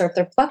balanced or if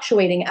they're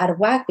fluctuating out of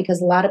whack,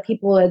 because a lot of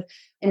people with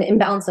an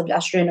imbalance of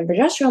estrogen and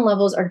progesterone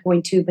levels are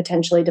going to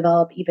potentially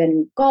develop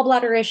even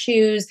gallbladder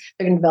issues.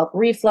 They're going to develop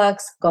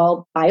reflux,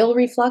 bile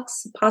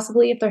reflux,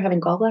 possibly if they're having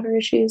gallbladder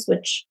issues,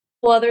 which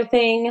other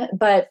thing.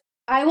 But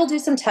I will do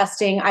some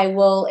testing. I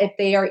will, if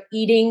they are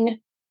eating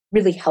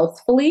really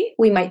healthfully,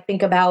 we might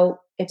think about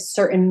if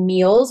certain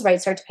meals, right,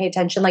 start to pay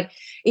attention. Like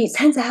it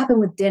tends to happen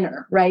with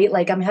dinner, right?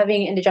 Like I'm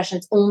having indigestion,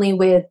 it's only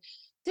with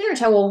dinner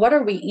time. Well, what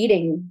are we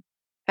eating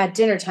at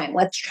dinner time?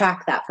 Let's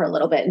track that for a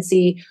little bit and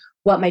see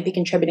what might be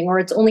contributing. Or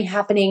it's only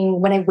happening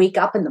when I wake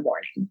up in the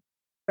morning,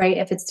 right?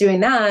 If it's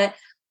doing that,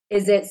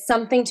 is it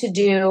something to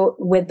do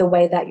with the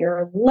way that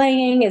you're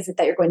laying? Is it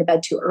that you're going to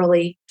bed too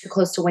early, too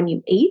close to when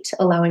you ate,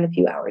 allowing a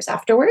few hours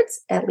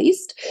afterwards, at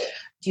least?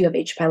 Do you have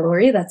H.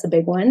 pylori? That's a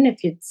big one. If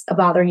it's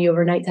bothering you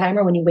overnight time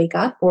or when you wake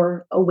up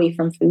or away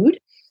from food.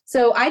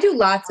 So I do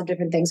lots of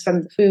different things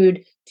from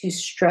food to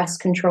stress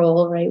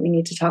control, right? We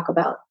need to talk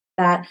about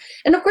that.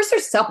 And of course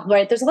there's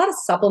right? There's a lot of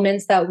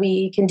supplements that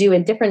we can do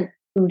in different.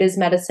 Food is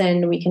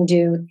medicine. We can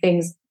do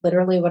things,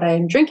 literally what I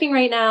am drinking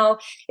right now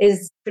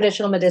is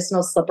traditional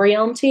medicinal slippery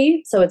elm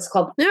tea. So it's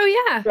called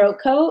throat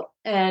coat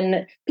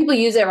and people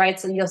use it, right?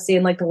 So you'll see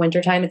in like the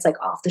wintertime, it's like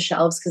off the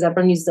shelves because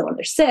everyone uses it when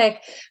they're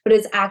sick, but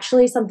it's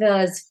actually something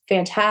that is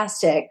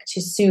fantastic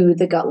to soothe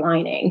the gut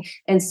lining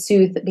and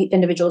soothe the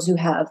individuals who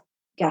have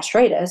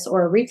gastritis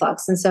or a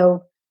reflux. And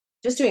so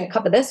just doing a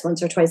cup of this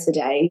once or twice a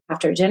day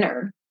after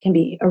dinner can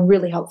be a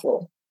really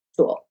helpful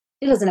tool.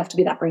 It doesn't have to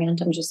be that brand.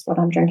 I'm just what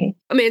I'm drinking.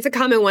 I mean, it's a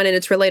common one and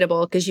it's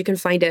relatable because you can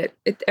find it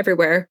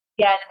everywhere.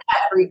 Yeah,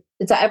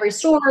 it's at every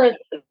store.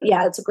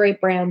 Yeah, it's a great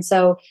brand.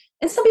 So,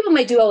 and some people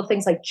might do all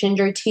things like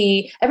ginger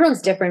tea.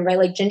 Everyone's different, right?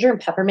 Like ginger and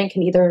peppermint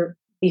can either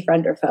be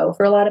friend or foe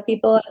for a lot of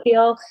people, I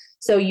feel.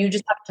 So you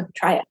just have to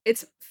try it.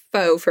 It's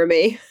faux for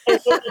me.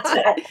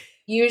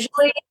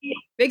 Usually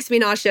makes me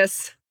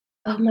nauseous.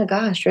 Oh my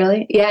gosh,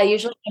 really? Yeah,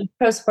 usually I'm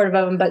pro supportive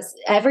of them, but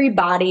every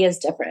body is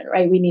different,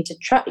 right? We need to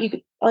try.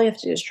 All you have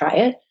to do is try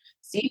it.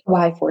 See,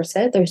 why force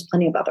it? There's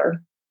plenty of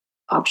other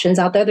options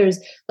out there. There's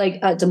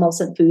like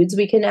demulcent foods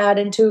we can add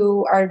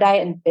into our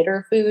diet and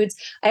bitter foods.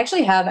 I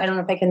actually have, I don't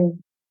know if I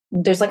can,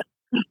 there's like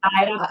a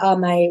guide on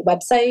my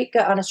website,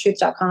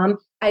 honesttruth.com.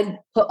 I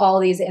put all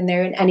these in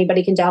there and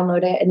anybody can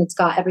download it. And it's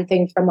got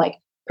everything from like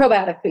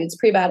probiotic foods,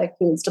 prebiotic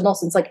foods,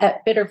 demulcents, like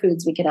bitter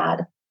foods we can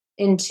add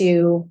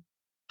into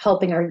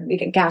helping our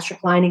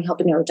gastric lining,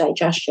 helping our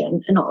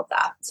digestion and all of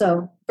that.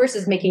 So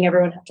versus making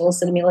everyone have to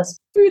listen to me list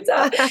foods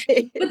out, but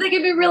they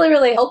can be really,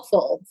 really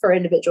helpful for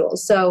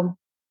individuals. So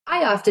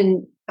I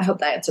hope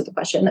that answered the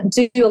question,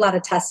 do a lot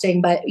of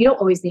testing, but you don't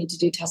always need to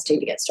do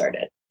testing to get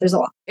started. There's a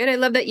lot. And I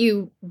love that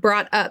you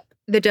brought up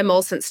the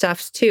demulcent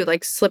stuff too,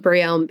 like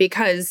slippery elm,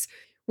 because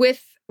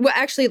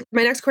actually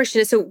my next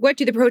question is, so what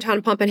do the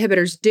proton pump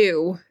inhibitors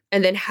do?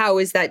 And then how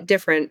is that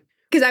different?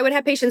 Because I would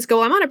have patients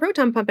go, I'm on a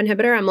proton pump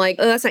inhibitor. I'm like,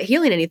 oh, that's not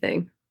healing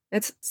anything.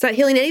 It's not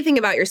healing anything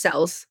about your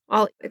cells.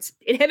 It's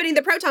inhibiting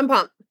the proton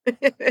pump.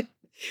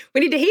 We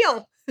need to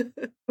heal.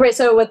 Right.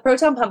 So with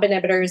proton pump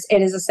inhibitors,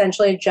 it is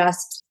essentially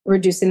just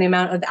reducing the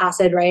amount of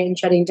acid, right? And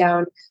shutting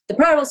down the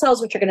parietal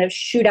cells, which are going to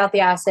shoot out the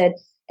acid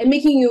and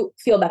making you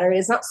feel better.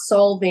 It's not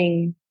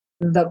solving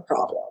the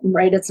problem,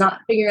 right? It's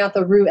not figuring out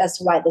the root as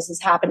to why this is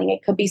happening.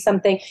 It could be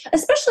something,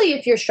 especially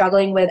if you're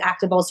struggling with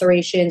active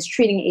ulcerations,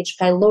 treating H.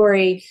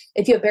 pylori,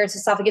 if you have Barrett's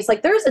esophagus,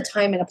 like there's a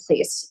time and a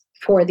place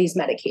for these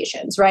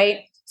medications,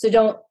 right?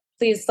 So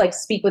please like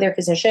speak with your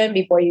physician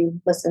before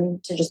you listen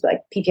to just like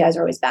PPIs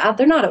are always bad.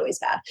 They're not always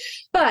bad.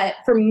 But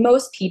for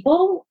most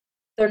people,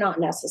 they're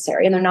not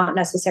necessary and they're not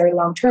necessary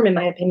long-term in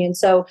my opinion.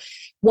 So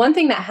one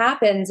thing that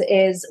happens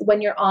is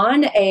when you're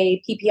on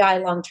a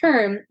PPI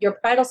long-term, your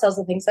parietal cells,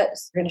 the things that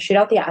are going to shoot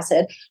out the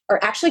acid, are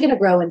actually going to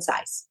grow in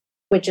size,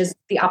 which is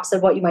the opposite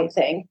of what you might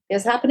think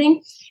is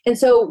happening. And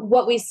so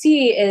what we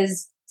see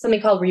is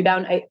something called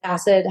rebound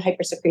acid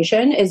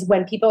hypersecretion is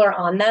when people are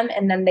on them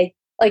and then they,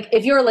 like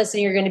if you're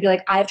listening, you're going to be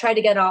like, I've tried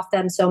to get off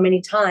them so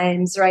many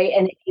times, right?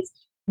 And it's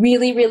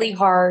really, really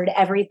hard.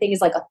 Everything is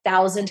like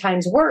 1,000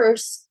 times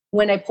worse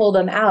when I pull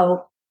them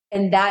out.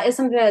 And that is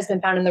something that has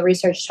been found in the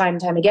research time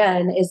and time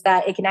again, is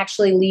that it can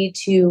actually lead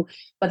to,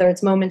 whether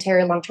it's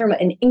momentary or long-term,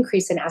 an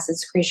increase in acid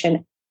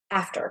secretion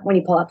after when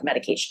you pull out the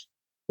medication,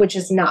 which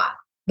is not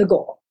the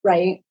goal,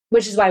 right?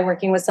 Which is why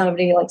working with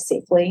somebody like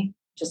safely,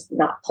 just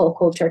not pull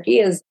cold turkey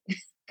is a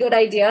good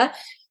idea.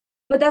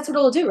 But that's what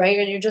it'll do,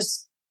 right? You're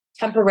just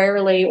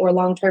temporarily or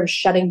long-term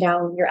shutting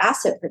down your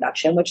acid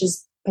production, which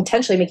is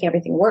potentially making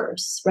everything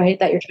worse, right?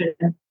 That you're trying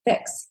to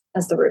fix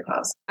as the root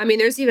cause. I mean,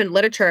 there's even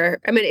literature.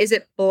 I mean, is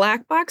it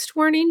black boxed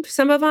warning,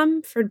 some of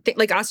them, for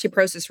like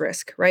osteoporosis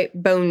risk, right?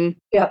 Bone.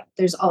 Yeah,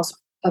 there's also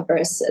of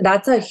risk.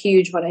 That's a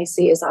huge one I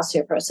see is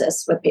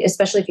osteoporosis with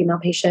especially female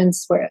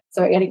patients where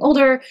they're getting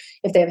older.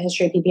 If they have a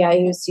history of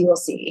PPI use, you will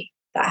see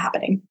that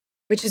happening.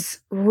 Which is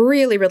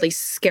really, really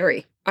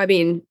scary. I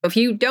mean, if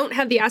you don't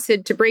have the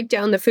acid to break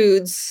down the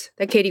foods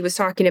that Katie was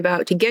talking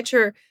about to get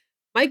your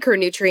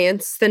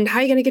micronutrients, then how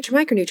are you going to get your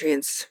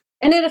micronutrients?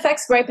 And it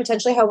affects, right,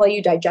 potentially how well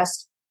you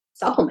digest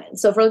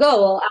supplements. So if we're like,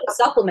 oh, well, I'll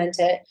supplement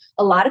it.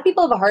 A lot of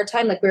people have a hard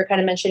time, like we were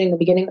kind of mentioning in the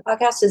beginning of the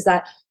podcast, is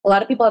that a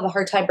lot of people have a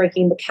hard time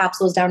breaking the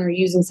capsules down or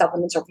using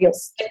supplements or feel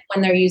sick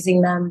when they're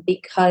using them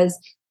because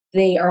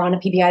they are on a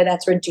PPI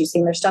that's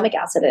reducing their stomach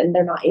acid and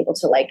they're not able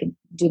to like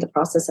do the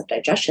process of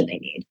digestion they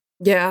need.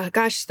 Yeah,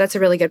 gosh, that's a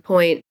really good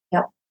point.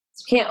 Yeah.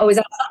 You can't always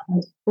have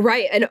supplement.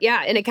 Right. And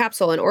yeah, in a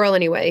capsule, an oral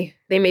anyway,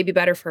 they may be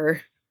better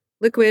for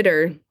liquid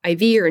or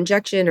IV or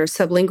injection or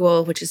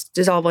sublingual, which is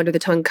dissolve under the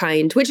tongue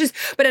kind,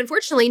 but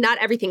unfortunately not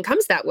everything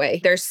comes that way.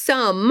 There's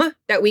some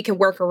that we can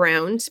work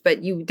around, but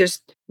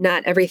there's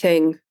not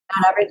everything.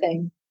 Not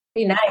everything.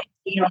 Be nice.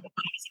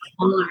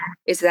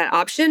 Is that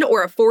option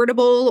or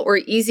affordable or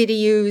easy to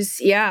use?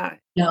 Yeah.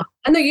 No.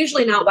 And they're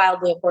usually not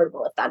wildly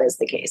affordable if that is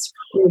the case.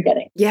 You're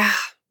getting. Yeah.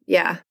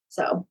 Yeah.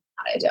 So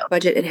not ideal.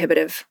 Budget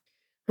inhibitive.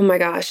 Oh my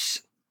gosh.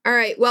 All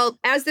right. Well,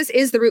 as this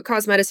is the Root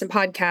Cause Medicine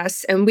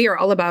podcast, and we are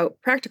all about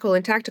practical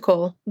and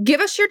tactical,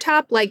 give us your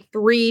top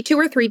two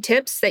or three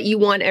tips that you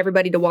want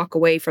everybody to walk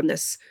away from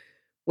this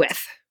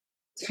with.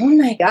 Oh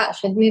my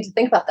gosh. I need to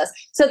think about this.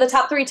 So the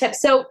top 3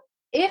 tips. So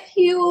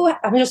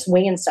I'm just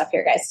winging stuff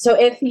here, guys. So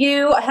if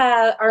you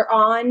are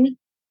on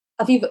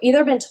if you've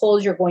either been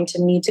told you're going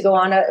to need to go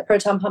on a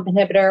proton pump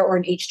inhibitor or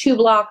an H2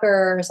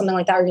 blocker or something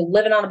like that, or you're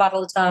living on a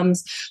bottle of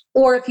Tums,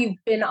 or if you've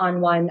been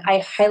on one, I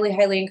highly,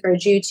 highly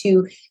encourage you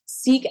to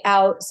seek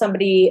out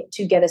somebody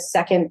to get a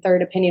second,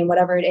 third opinion,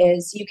 whatever it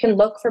is. You can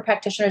look for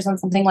practitioners on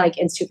something like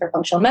Institute for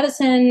Functional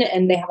Medicine,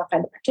 and they have a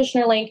Find a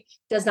Practitioner link.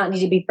 Does not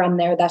need to be from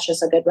there. That's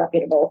just a good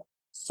reputable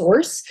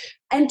source,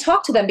 and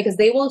talk to them because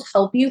they will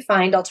help you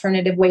find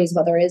alternative ways,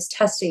 whether it is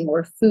testing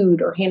or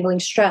food or handling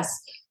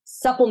stress,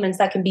 supplements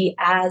that can be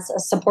as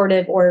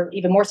supportive or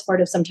even more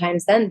supportive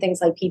sometimes than things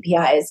like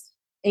PPIs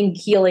in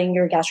healing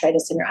your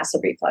gastritis and your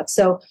acid reflux.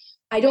 So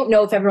I don't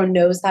know if everyone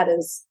knows that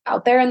is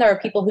out there, and there are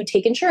people who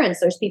take insurance.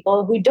 There's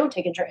people who don't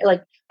take insurance.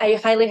 Like, I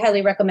highly,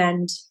 highly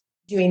recommend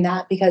doing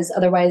that because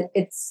otherwise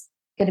it's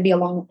going to be a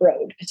long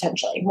road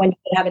potentially when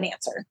you have an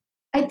answer.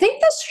 I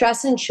think the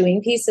stress and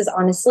chewing piece is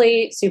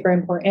honestly super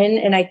important.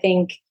 And I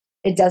think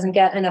it doesn't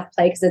get enough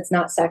play because it's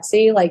not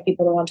sexy. Like,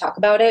 people don't want to talk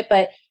about it.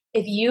 But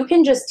if you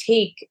can just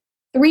take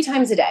 3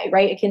 times a day,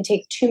 right? It can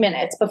take 2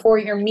 minutes before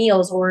your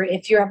meals, or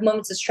if you have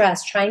moments of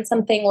stress, trying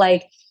something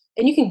like,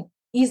 and you can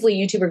easily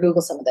YouTube or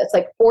Google some of this,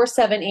 like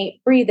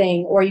 4-7-8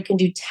 breathing, or you can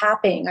do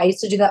tapping. I used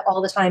to do that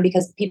all the time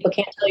because people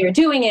can't tell you're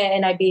doing it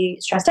and I'd be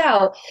stressed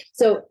out.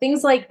 So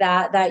things like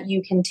that, that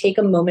you can take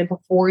a moment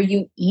before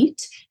you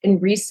eat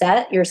and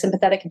reset your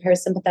sympathetic and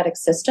parasympathetic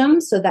system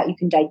so that you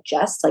can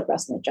digest, like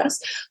rest and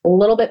digest a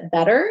little bit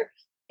better.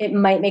 It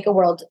might make a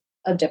world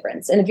of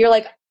difference. And if you're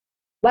like,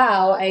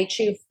 wow, I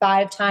chew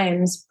 5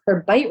 times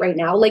per bite right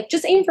now, like,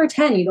 just aim for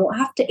 10. You don't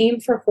have to aim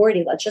for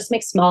 40. Let's just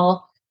make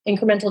small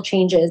incremental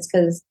changes,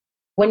 because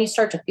when you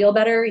start to feel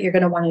better, you're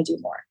going to want to do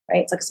more,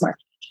 right? It's like a smart.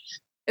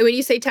 And when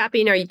you say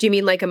tapping, do you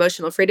mean like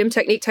emotional freedom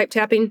technique type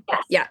tapping?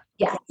 Yes. Yeah.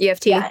 Yeah.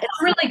 EFT. Yeah.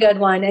 It's a really good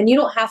one. And you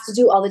don't have to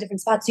do all the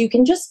different spots. You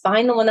can just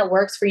find the one that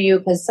works for you,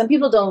 because some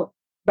people don't,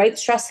 right?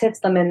 Stress hits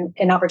them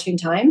in opportune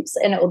times,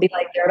 and it will be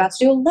like they're about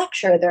to do a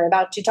lecture, they're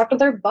about to talk to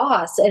their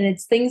boss, and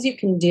it's things you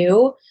can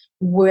do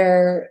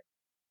where,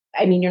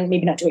 I mean, you're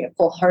maybe not doing it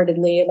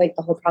full-heartedly, like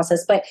the whole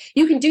process, but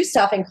you can do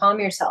stuff and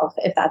calm yourself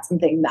if that's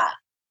something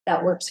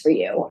that works for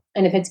you.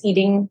 And if it's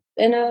eating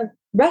in a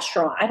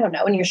restaurant, I don't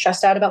know, and you're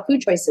stressed out about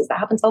food choices, that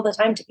happens all the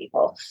time to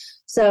people.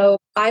 So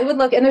I would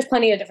look, and there's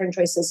plenty of different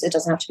choices. It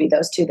doesn't have to be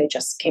those 2. They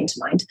just came to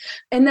mind.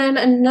 And then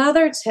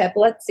another tip,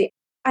 let's see.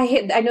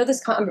 I know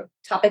this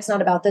topic's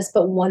not about this,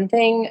 but one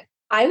thing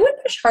I would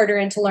push harder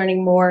into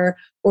learning more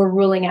or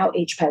ruling out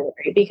H.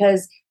 pylori,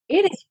 because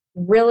it is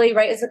really,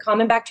 right, it's a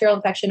common bacterial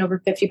infection.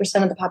 Over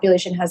 50% of the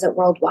population has it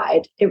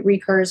worldwide. It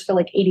recurs for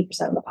like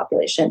 80% of the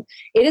population.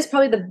 It is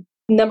probably the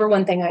number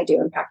one thing I do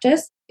in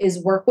practice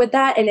is work with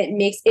that. And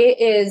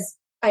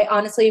I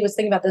honestly was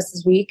thinking about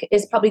this week,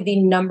 is probably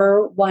the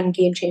number one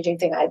game-changing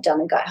thing I've done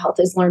in gut health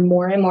is learn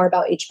more and more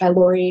about H.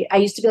 pylori. I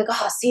used to be like,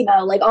 oh,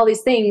 SIBO, like all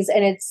these things.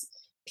 And it's,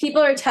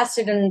 people are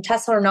tested, and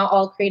tests are not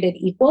all created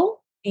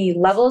equal. The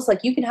levels,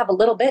 like, you can have a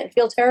little bit and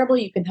feel terrible.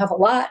 You can have a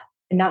lot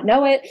and not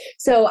know it.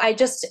 So I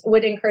just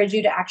would encourage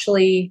you to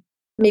actually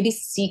maybe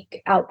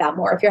seek out that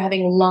more if you're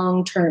having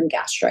long-term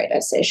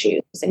gastritis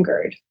issues and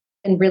GERD.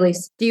 And really,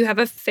 do you have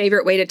a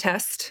favorite way to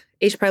test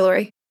H.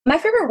 pylori? My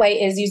favorite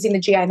way is using the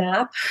GI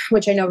map,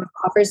 which I know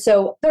offers.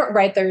 So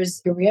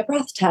there's urea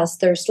breath test,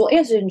 there's stool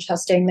antigen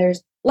testing,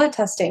 there's blood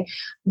testing.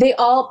 They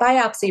all,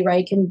 biopsy,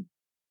 right,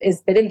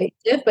 is a bit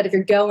invasive, but if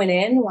you're going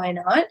in, why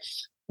not?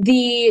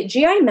 The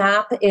GI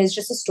map is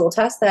just a stool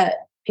test that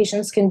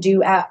patients can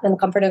do in the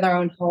comfort of their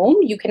own home.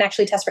 You can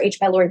actually test for H.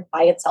 pylori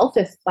by itself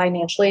if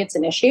financially it's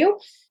an issue.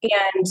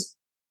 And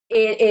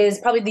it is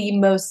probably the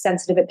most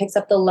sensitive. It picks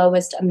up the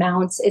lowest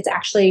amounts. It's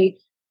actually,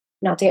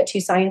 not to get too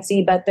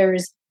sciencey, but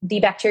the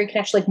bacteria can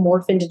actually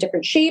morph into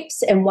different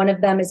shapes. And one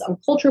of them is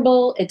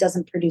unculturable. It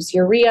doesn't produce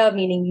urea,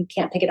 meaning you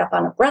can't pick it up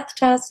on a breath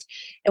test.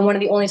 And one of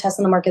the only tests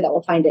on the market that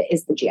will find it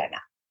is the GI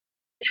map.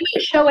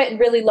 You show it in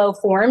really low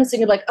forms, and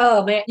you're like,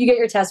 oh man, you get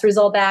your test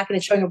result back and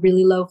it's showing a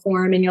really low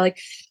form, and you're like,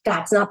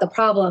 that's not the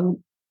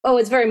problem. Oh,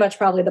 it's very much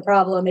probably the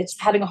problem. It's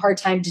having a hard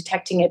time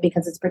detecting it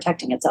because it's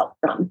protecting itself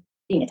from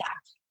being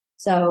attacked.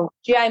 So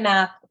GI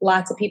map,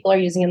 lots of people are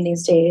using them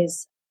these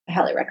days. I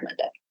highly recommend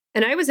it.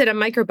 And I was at a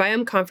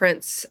microbiome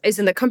conference, is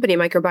in the company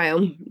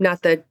microbiome,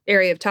 not the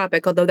area of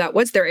topic, although that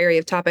was their area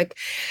of topic.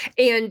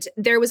 And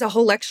there was a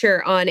whole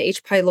lecture on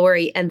H.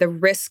 pylori and the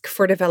risk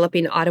for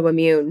developing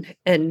autoimmune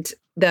and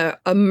the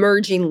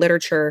emerging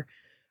literature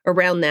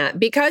around that.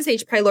 Because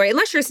H. pylori,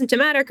 unless you're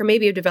symptomatic or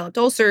maybe you've developed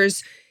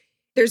ulcers,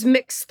 there's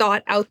mixed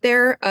thought out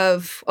there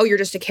of, oh, you're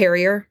just a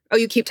carrier. Oh,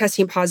 you keep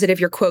testing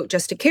positive, you're, quote,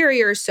 just a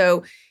carrier.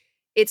 So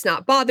it's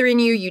not bothering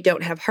you. You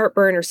don't have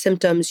heartburn or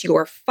symptoms.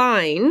 You're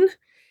fine.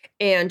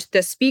 And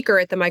the speaker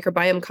at the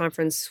microbiome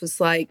conference was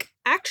like,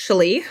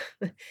 actually,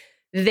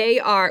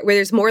 where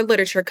there's more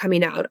literature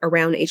coming out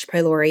around H.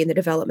 pylori and the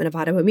development of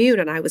autoimmune.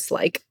 And I was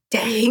like,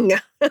 dang.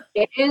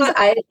 It is.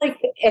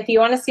 If you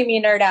want to see me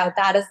nerd out,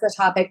 that is the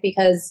topic,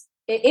 because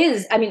it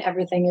is, I mean,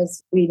 everything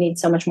is, we need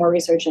so much more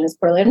research and is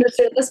poorly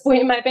understood at this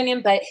point, in my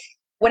opinion. But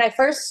when I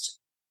first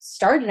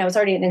started, I was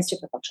already an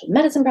Institute for Functional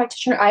Medicine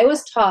practitioner. I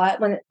was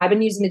taught, when I've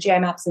been using the GI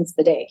map since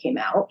the day it came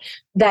out,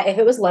 that if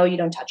it was low, you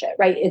don't touch it,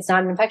 right? It's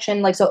not an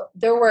infection. Like, so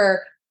there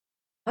were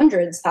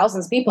hundreds,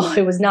 thousands of people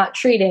I was not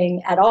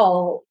treating at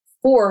all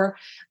for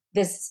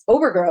this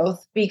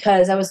overgrowth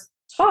because I was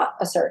taught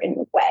a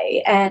certain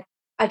way. And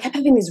I kept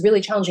having these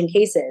really challenging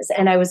cases.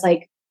 And I was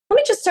like, let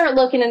me just start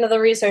looking into the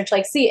research,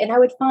 like see, and I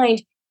would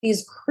find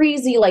these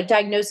crazy like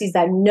diagnoses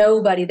that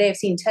they have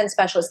seen 10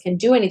 specialists can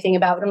do anything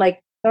about. And I'm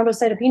like,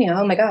 thrombocytopenia.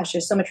 Oh my gosh,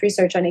 there's so much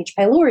research on H.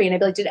 pylori. And I'd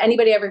be like, did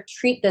anybody ever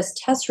treat this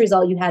test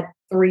result you had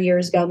 3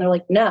 years ago? And they're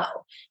like, no.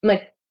 I'm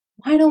like,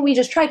 why don't we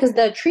just try? Because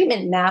the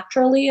treatment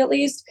naturally, at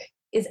least,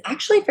 is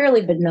actually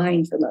fairly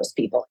benign for most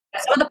people.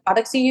 Some of the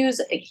products you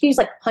use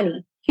like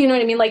honey. You know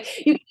what I mean?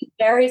 Like you can eat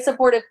very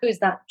supportive foods,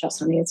 not just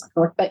honey, it's not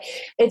work, but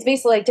it's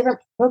basically like different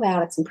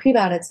probiotics and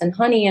prebiotics and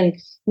honey and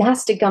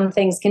mastic gum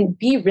things can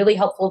be really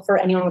helpful for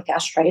anyone with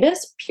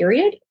gastritis,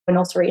 period, and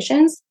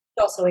ulcerations,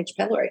 also H.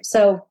 pylori.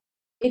 So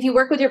if you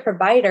work with your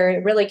provider,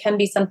 it really can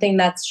be something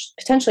that's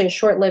potentially a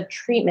short-lived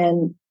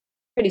treatment,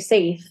 pretty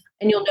safe,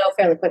 and you'll know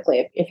fairly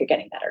quickly if you're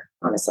getting better,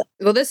 honestly.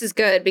 Well, this is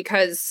good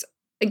because,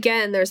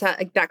 again, there's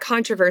that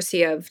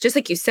controversy of, just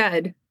like you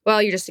said, well,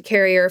 you're just a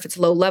carrier. If it's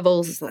low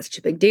levels, it's not such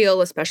a big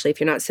deal, especially if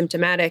you're not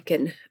symptomatic.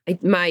 And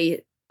I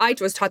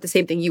was taught the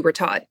same thing you were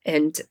taught.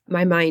 And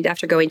my mind,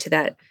 after going to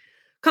that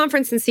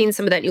conference and seeing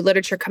some of that new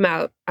literature come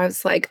out, I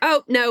was like,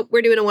 oh, no,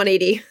 we're doing a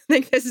 180. I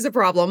think this is a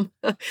problem.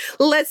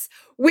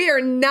 We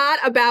are not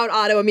about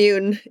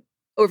autoimmune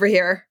over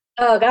here.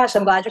 Oh, gosh,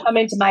 I'm glad you're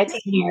coming to my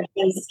team here.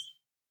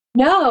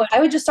 No, I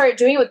would just start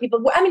doing it with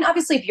people. I mean,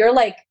 obviously, if you're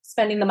like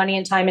spending the money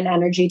and time and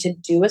energy to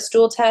do a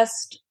stool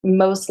test,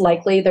 most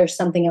likely there's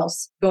something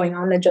else going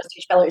on than just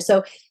H. pylori.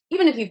 So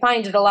even if you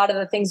find it, a lot of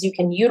the things you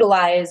can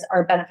utilize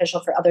are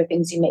beneficial for other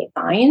things you may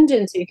find.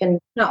 And so you can,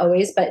 not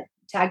always, but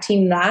tag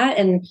team that.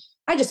 And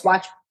I just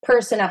watch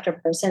person after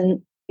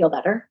person feel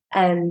better.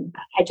 And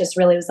I just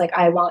really was like,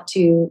 I want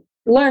to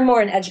learn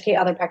more and educate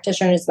other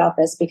practitioners about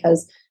this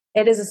because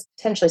it is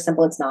potentially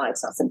simple. It's not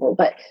simple,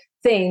 but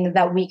thing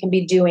that we can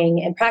be doing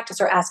in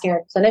practice or asking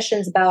our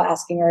clinicians about,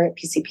 asking our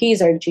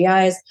PCPs, our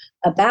GIs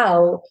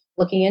about,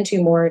 looking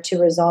into more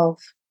to resolve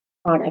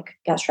chronic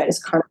gastritis,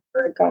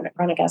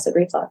 chronic acid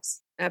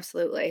reflux.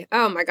 Absolutely.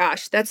 Oh my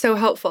gosh, that's so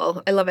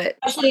helpful. I love it.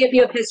 Especially if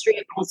you have a history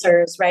of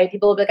ulcers, right?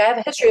 People will be like, I have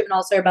a history of an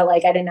ulcer, but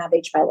like I didn't have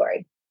H.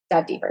 pylori.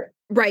 Dive deeper.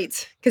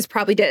 Right. Because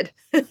probably did.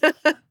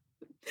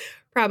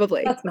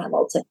 Probably. That's my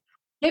little tip.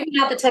 Maybe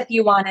not the tip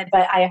you wanted,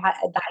 but I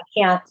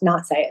can't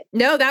not say it.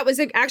 No, that was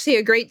actually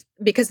a great,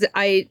 because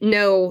I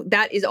know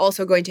that is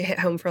also going to hit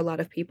home for a lot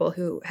of people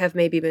who have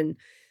maybe been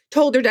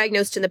told or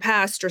diagnosed in the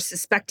past or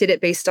suspected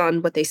it based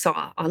on what they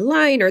saw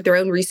online or their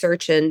own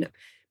research and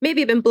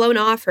maybe been blown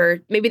off,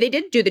 or maybe they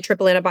did do the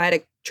triple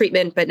antibiotic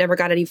treatment but never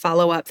got any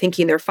follow-up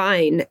thinking they're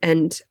fine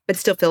but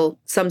still feel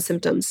some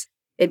symptoms.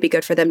 It'd be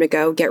good for them to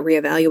go get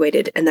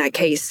reevaluated in that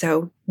case.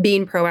 So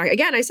being proactive,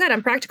 again, I said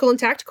I'm practical and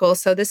tactical,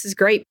 so this is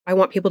great. I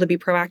want people to be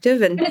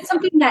proactive. And it's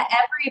something that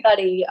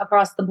everybody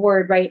across the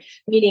board, right,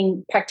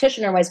 meaning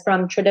practitioner-wise,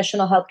 from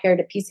traditional healthcare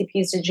to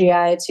PCPs to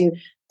GI to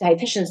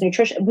dietitians,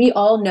 nutrition, we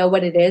all know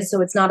what it is.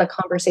 So it's not a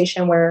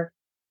conversation where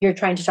you're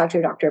trying to talk to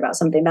your doctor about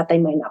something that they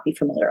might not be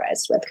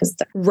familiarized with.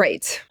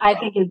 Right. I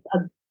think it's a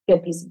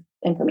good piece of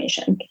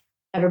information.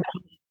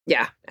 Everybody.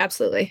 Yeah,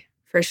 absolutely.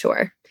 For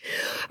sure.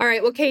 All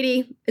right. Well,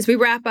 Katie, as we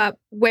wrap up,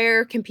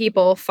 where can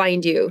people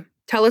find you?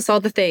 Tell us all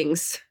the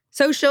things.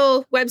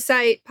 Social,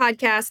 website,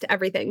 podcast,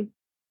 everything.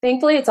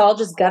 Thankfully, it's all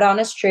just gut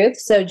honest truth.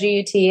 So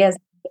GUT is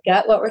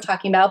gut, what we're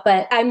talking about.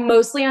 But I'm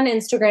mostly on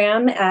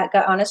Instagram at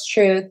gut honest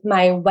truth.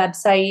 My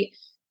website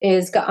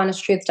is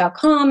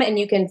guthonestTruth.com. And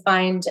you can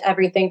find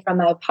everything from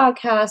my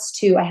podcast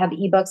to I have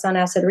ebooks on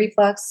acid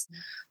reflux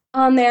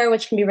on there,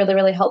 which can be really,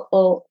 really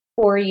helpful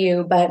for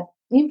you. But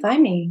you can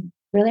find me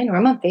really anywhere.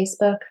 I'm on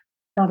Facebook.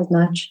 Not as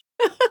much.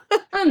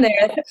 I'm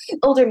there.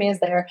 Older me is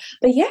there.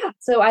 But yeah,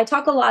 so I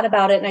talk a lot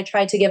about it and I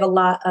try to give a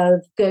lot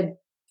of good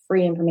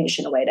free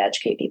information away to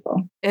educate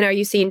people. And are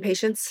you seeing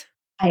patients?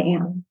 I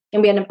am.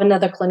 And we have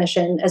another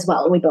clinician as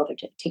well. We both are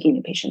taking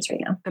new patients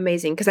right now.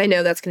 Amazing. Because I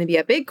know that's going to be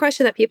a big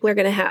question that people are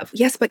going to have.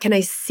 Yes, but can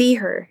I see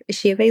her? Is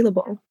she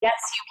available? Yes,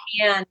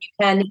 you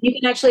can. You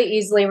can actually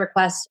easily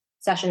request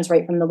sessions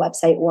right from the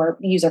website or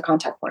use our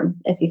contact form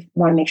if you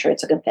want to make sure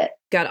it's a good fit.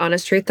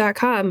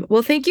 GutHonestTruth.com.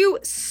 Well, thank you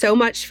so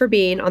much for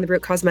being on the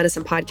Root Cause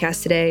Medicine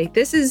podcast today.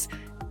 This has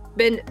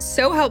been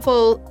so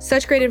helpful,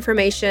 such great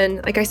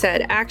information. Like I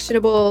said,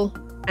 actionable.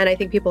 And I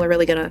think people are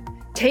really going to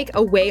take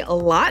away a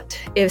lot,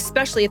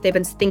 especially if they've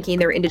been thinking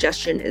their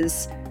indigestion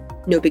is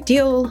no big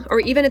deal, or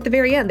even at the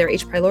very end, their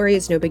H. pylori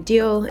is no big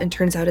deal. And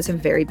turns out it's a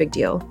very big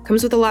deal.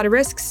 Comes with a lot of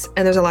risks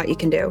and there's a lot you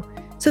can do.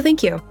 So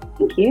thank you.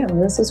 Thank you.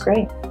 This was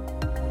great.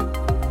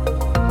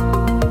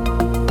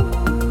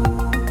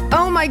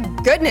 Oh my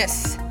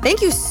goodness.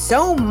 Thank you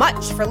so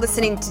much for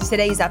listening to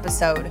today's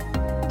episode.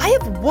 I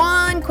have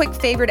one quick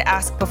favor to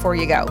ask before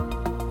you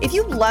go. If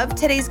you loved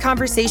today's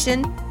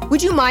conversation,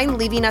 would you mind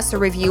leaving us a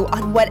review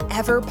on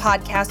whatever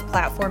podcast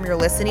platform you're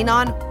listening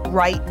on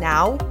right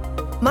now?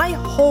 My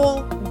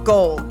whole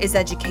goal is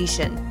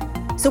education.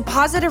 So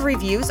positive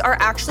reviews are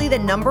actually the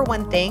number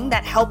one thing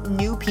that help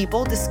new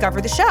people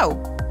discover the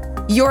show.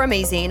 You're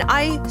amazing.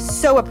 I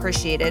so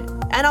appreciate it.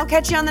 And I'll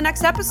catch you on the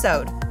next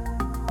episode.